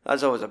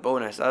that's always a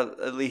bonus.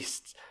 At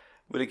least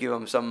would have given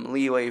them some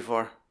leeway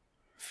for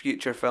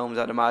future films,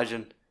 I'd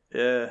imagine.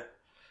 Yeah.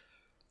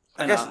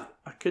 I guess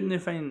I couldn't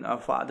find. In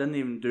fact, I didn't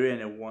even do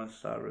any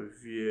 1-star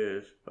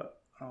reviews, but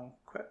I'll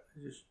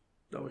quickly just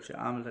double check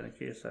Amazon in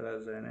case there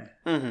is any.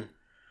 Mm-hmm.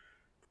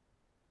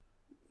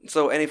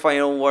 So, any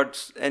final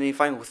words? Any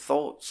final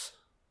thoughts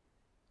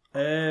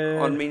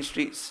on Mean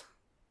Streets?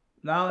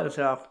 No, like I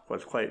say, I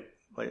was quite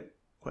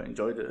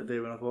enjoyed it today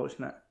when I was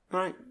watching it.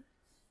 Right.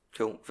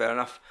 Cool. Fair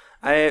enough.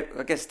 I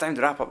guess it's time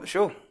to wrap up the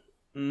show.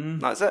 Mm-hmm.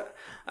 That's it.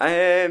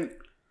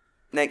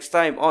 Next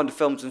time on the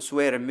Films and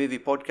Swearing Movie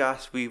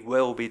Podcast, we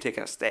will be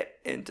taking a step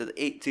into the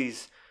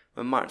 80s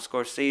with Martin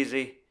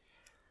Scorsese.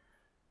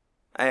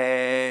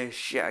 I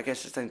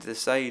guess it's time to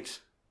decide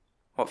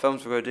what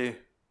films we're going to do.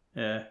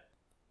 Yeah.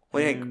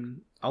 What do you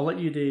think? I'll let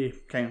you do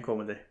King of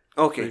Comedy.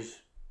 Okay.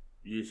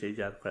 You said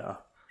you had quite a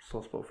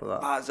soft spot for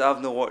that.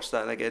 I've not watched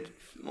that in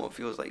what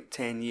feels like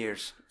 10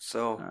 years.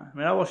 So I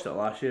mean, I watched it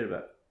last year,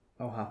 but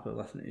I'll happily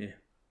listen to you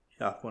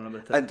yap on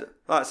about it. And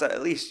that's it.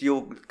 At least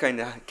you'll kind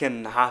of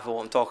half of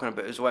what I'm talking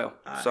about as well.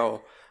 Aye.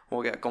 So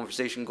we'll get a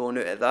conversation going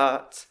out of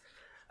that.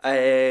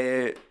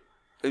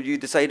 Have you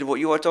decided what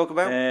you want to talk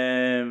about?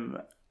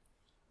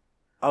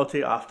 I'll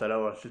take After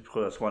Hours just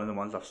because it's one of the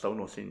ones I've still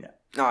not seen yet.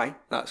 Aye,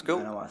 that's cool.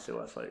 And I want to see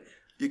what it's like.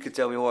 You could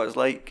tell me what it's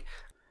like.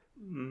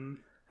 Mm.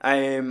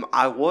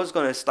 I was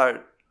going to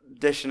start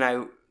dishing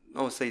out,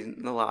 obviously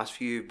the last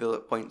few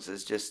bullet points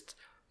is just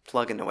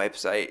plugging the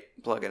website,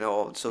 plugging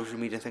all the social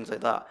media, things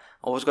like that.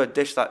 I was going to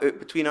dish that out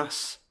between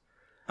us.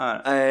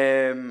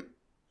 Alright.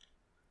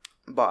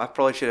 But I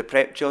probably should have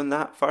prepped you on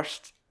that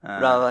first,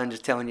 rather than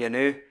just telling you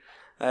now.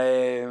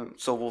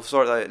 So we'll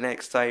sort that out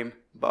next time.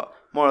 But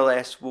more or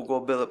less, we'll go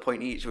a bullet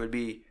point each. Would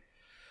be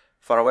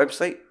for our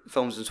website,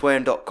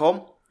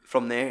 filmsandswearing.com.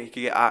 From there, you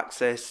can get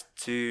access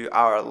to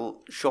our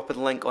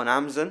shopping link on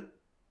Amazon.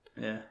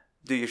 Yeah.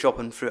 Do your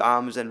shopping through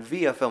Amazon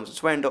via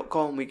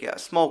filmsandswearing.com. We get a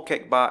small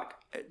kickback.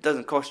 It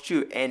doesn't cost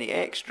you any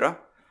extra.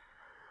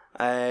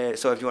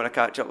 So if you want to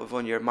catch up with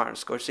one of your Martin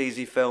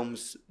Scorsese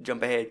films,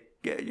 jump ahead,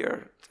 get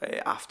your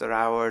After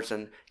Hours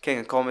and King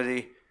of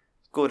Comedy.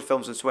 Go to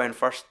Films and Swearing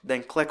first,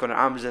 then click on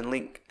our Amazon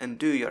link and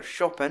do your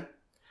shopping.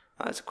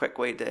 That's a quick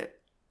way to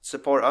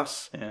support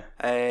us. Yeah.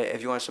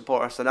 If you want to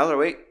support us another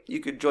way, you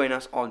could join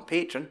us on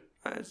Patreon.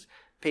 That's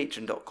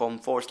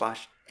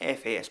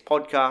patreon.com/FAS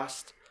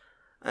podcast.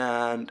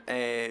 And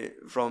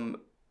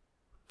from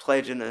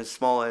pledging as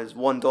small as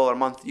 $1 a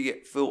month, you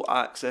get full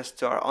access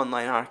to our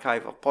online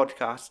archive of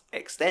podcasts,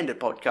 extended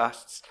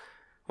podcasts,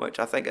 which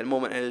I think at the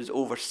moment is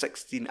over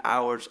 16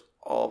 hours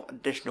of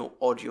additional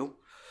audio.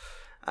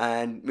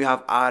 And we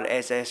have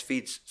RSS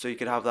feeds, so you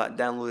can have that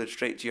downloaded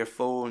straight to your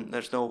phone.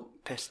 There's no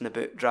pissing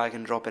about drag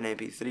and dropping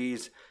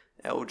MP3s.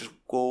 It'll just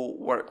go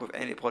work with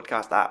any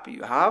podcast app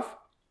you have.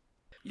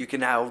 You can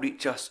now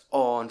reach us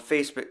on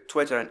Facebook,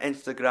 Twitter and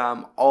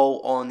Instagram,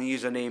 all on the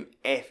username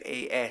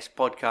FAS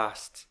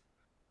Podcast.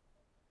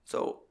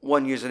 So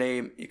one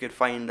username, you could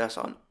find us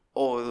on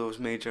all of those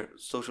major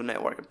social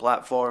networking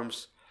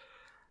platforms.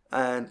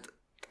 And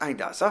I think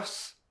that's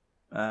us.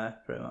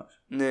 Pretty much.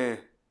 No.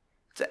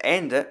 To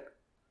end it,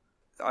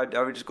 I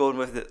would just go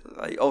with it,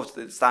 like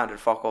obviously the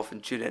standard fuck off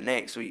and tune in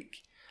next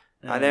week.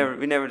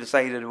 We never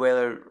decided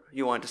whether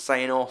you want to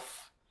sign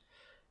off.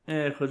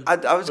 Yeah, because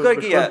I was going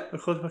to get you.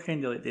 Because we're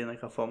kind of like doing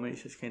like a film,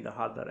 it's just kind of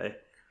harder to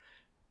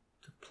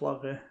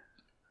plug it.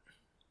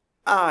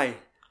 Aye.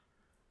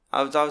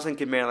 I was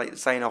thinking more like the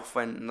sign off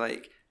when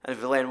like, and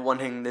if we learn one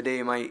thing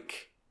today,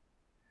 Mike,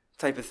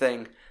 type of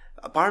thing.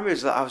 A part of me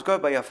was like, I was going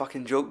to buy a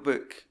fucking joke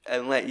book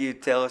and let you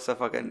tell us a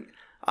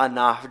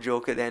naff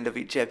joke at the end of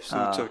each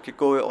episode so we could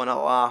go out on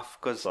a laugh,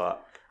 because I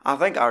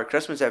think our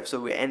Christmas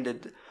episode we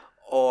ended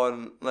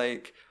on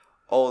like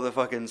all the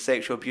fucking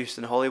sexual abuse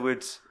in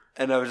Hollywood,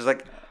 and I was just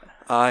like,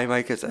 aye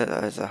Mike, it's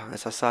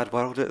a sad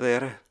world out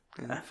there.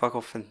 Fuck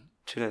off and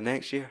tune in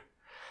next year.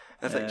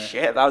 And it's like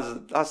shit,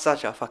 that's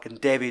such a fucking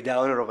Debbie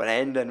Downer of an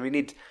ending. We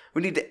need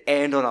to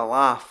end on a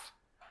laugh.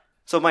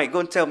 So Mike, go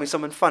and tell me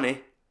something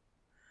funny.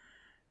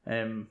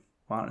 Martin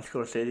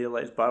Scorsese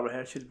likes Barbara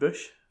Hershey's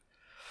bush.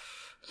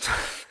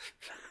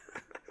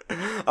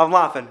 I'm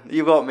laughing.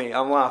 You got me.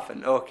 I'm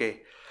laughing.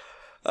 Okay.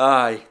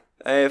 Aye.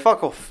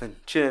 Fuck off and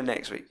tune in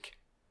next week.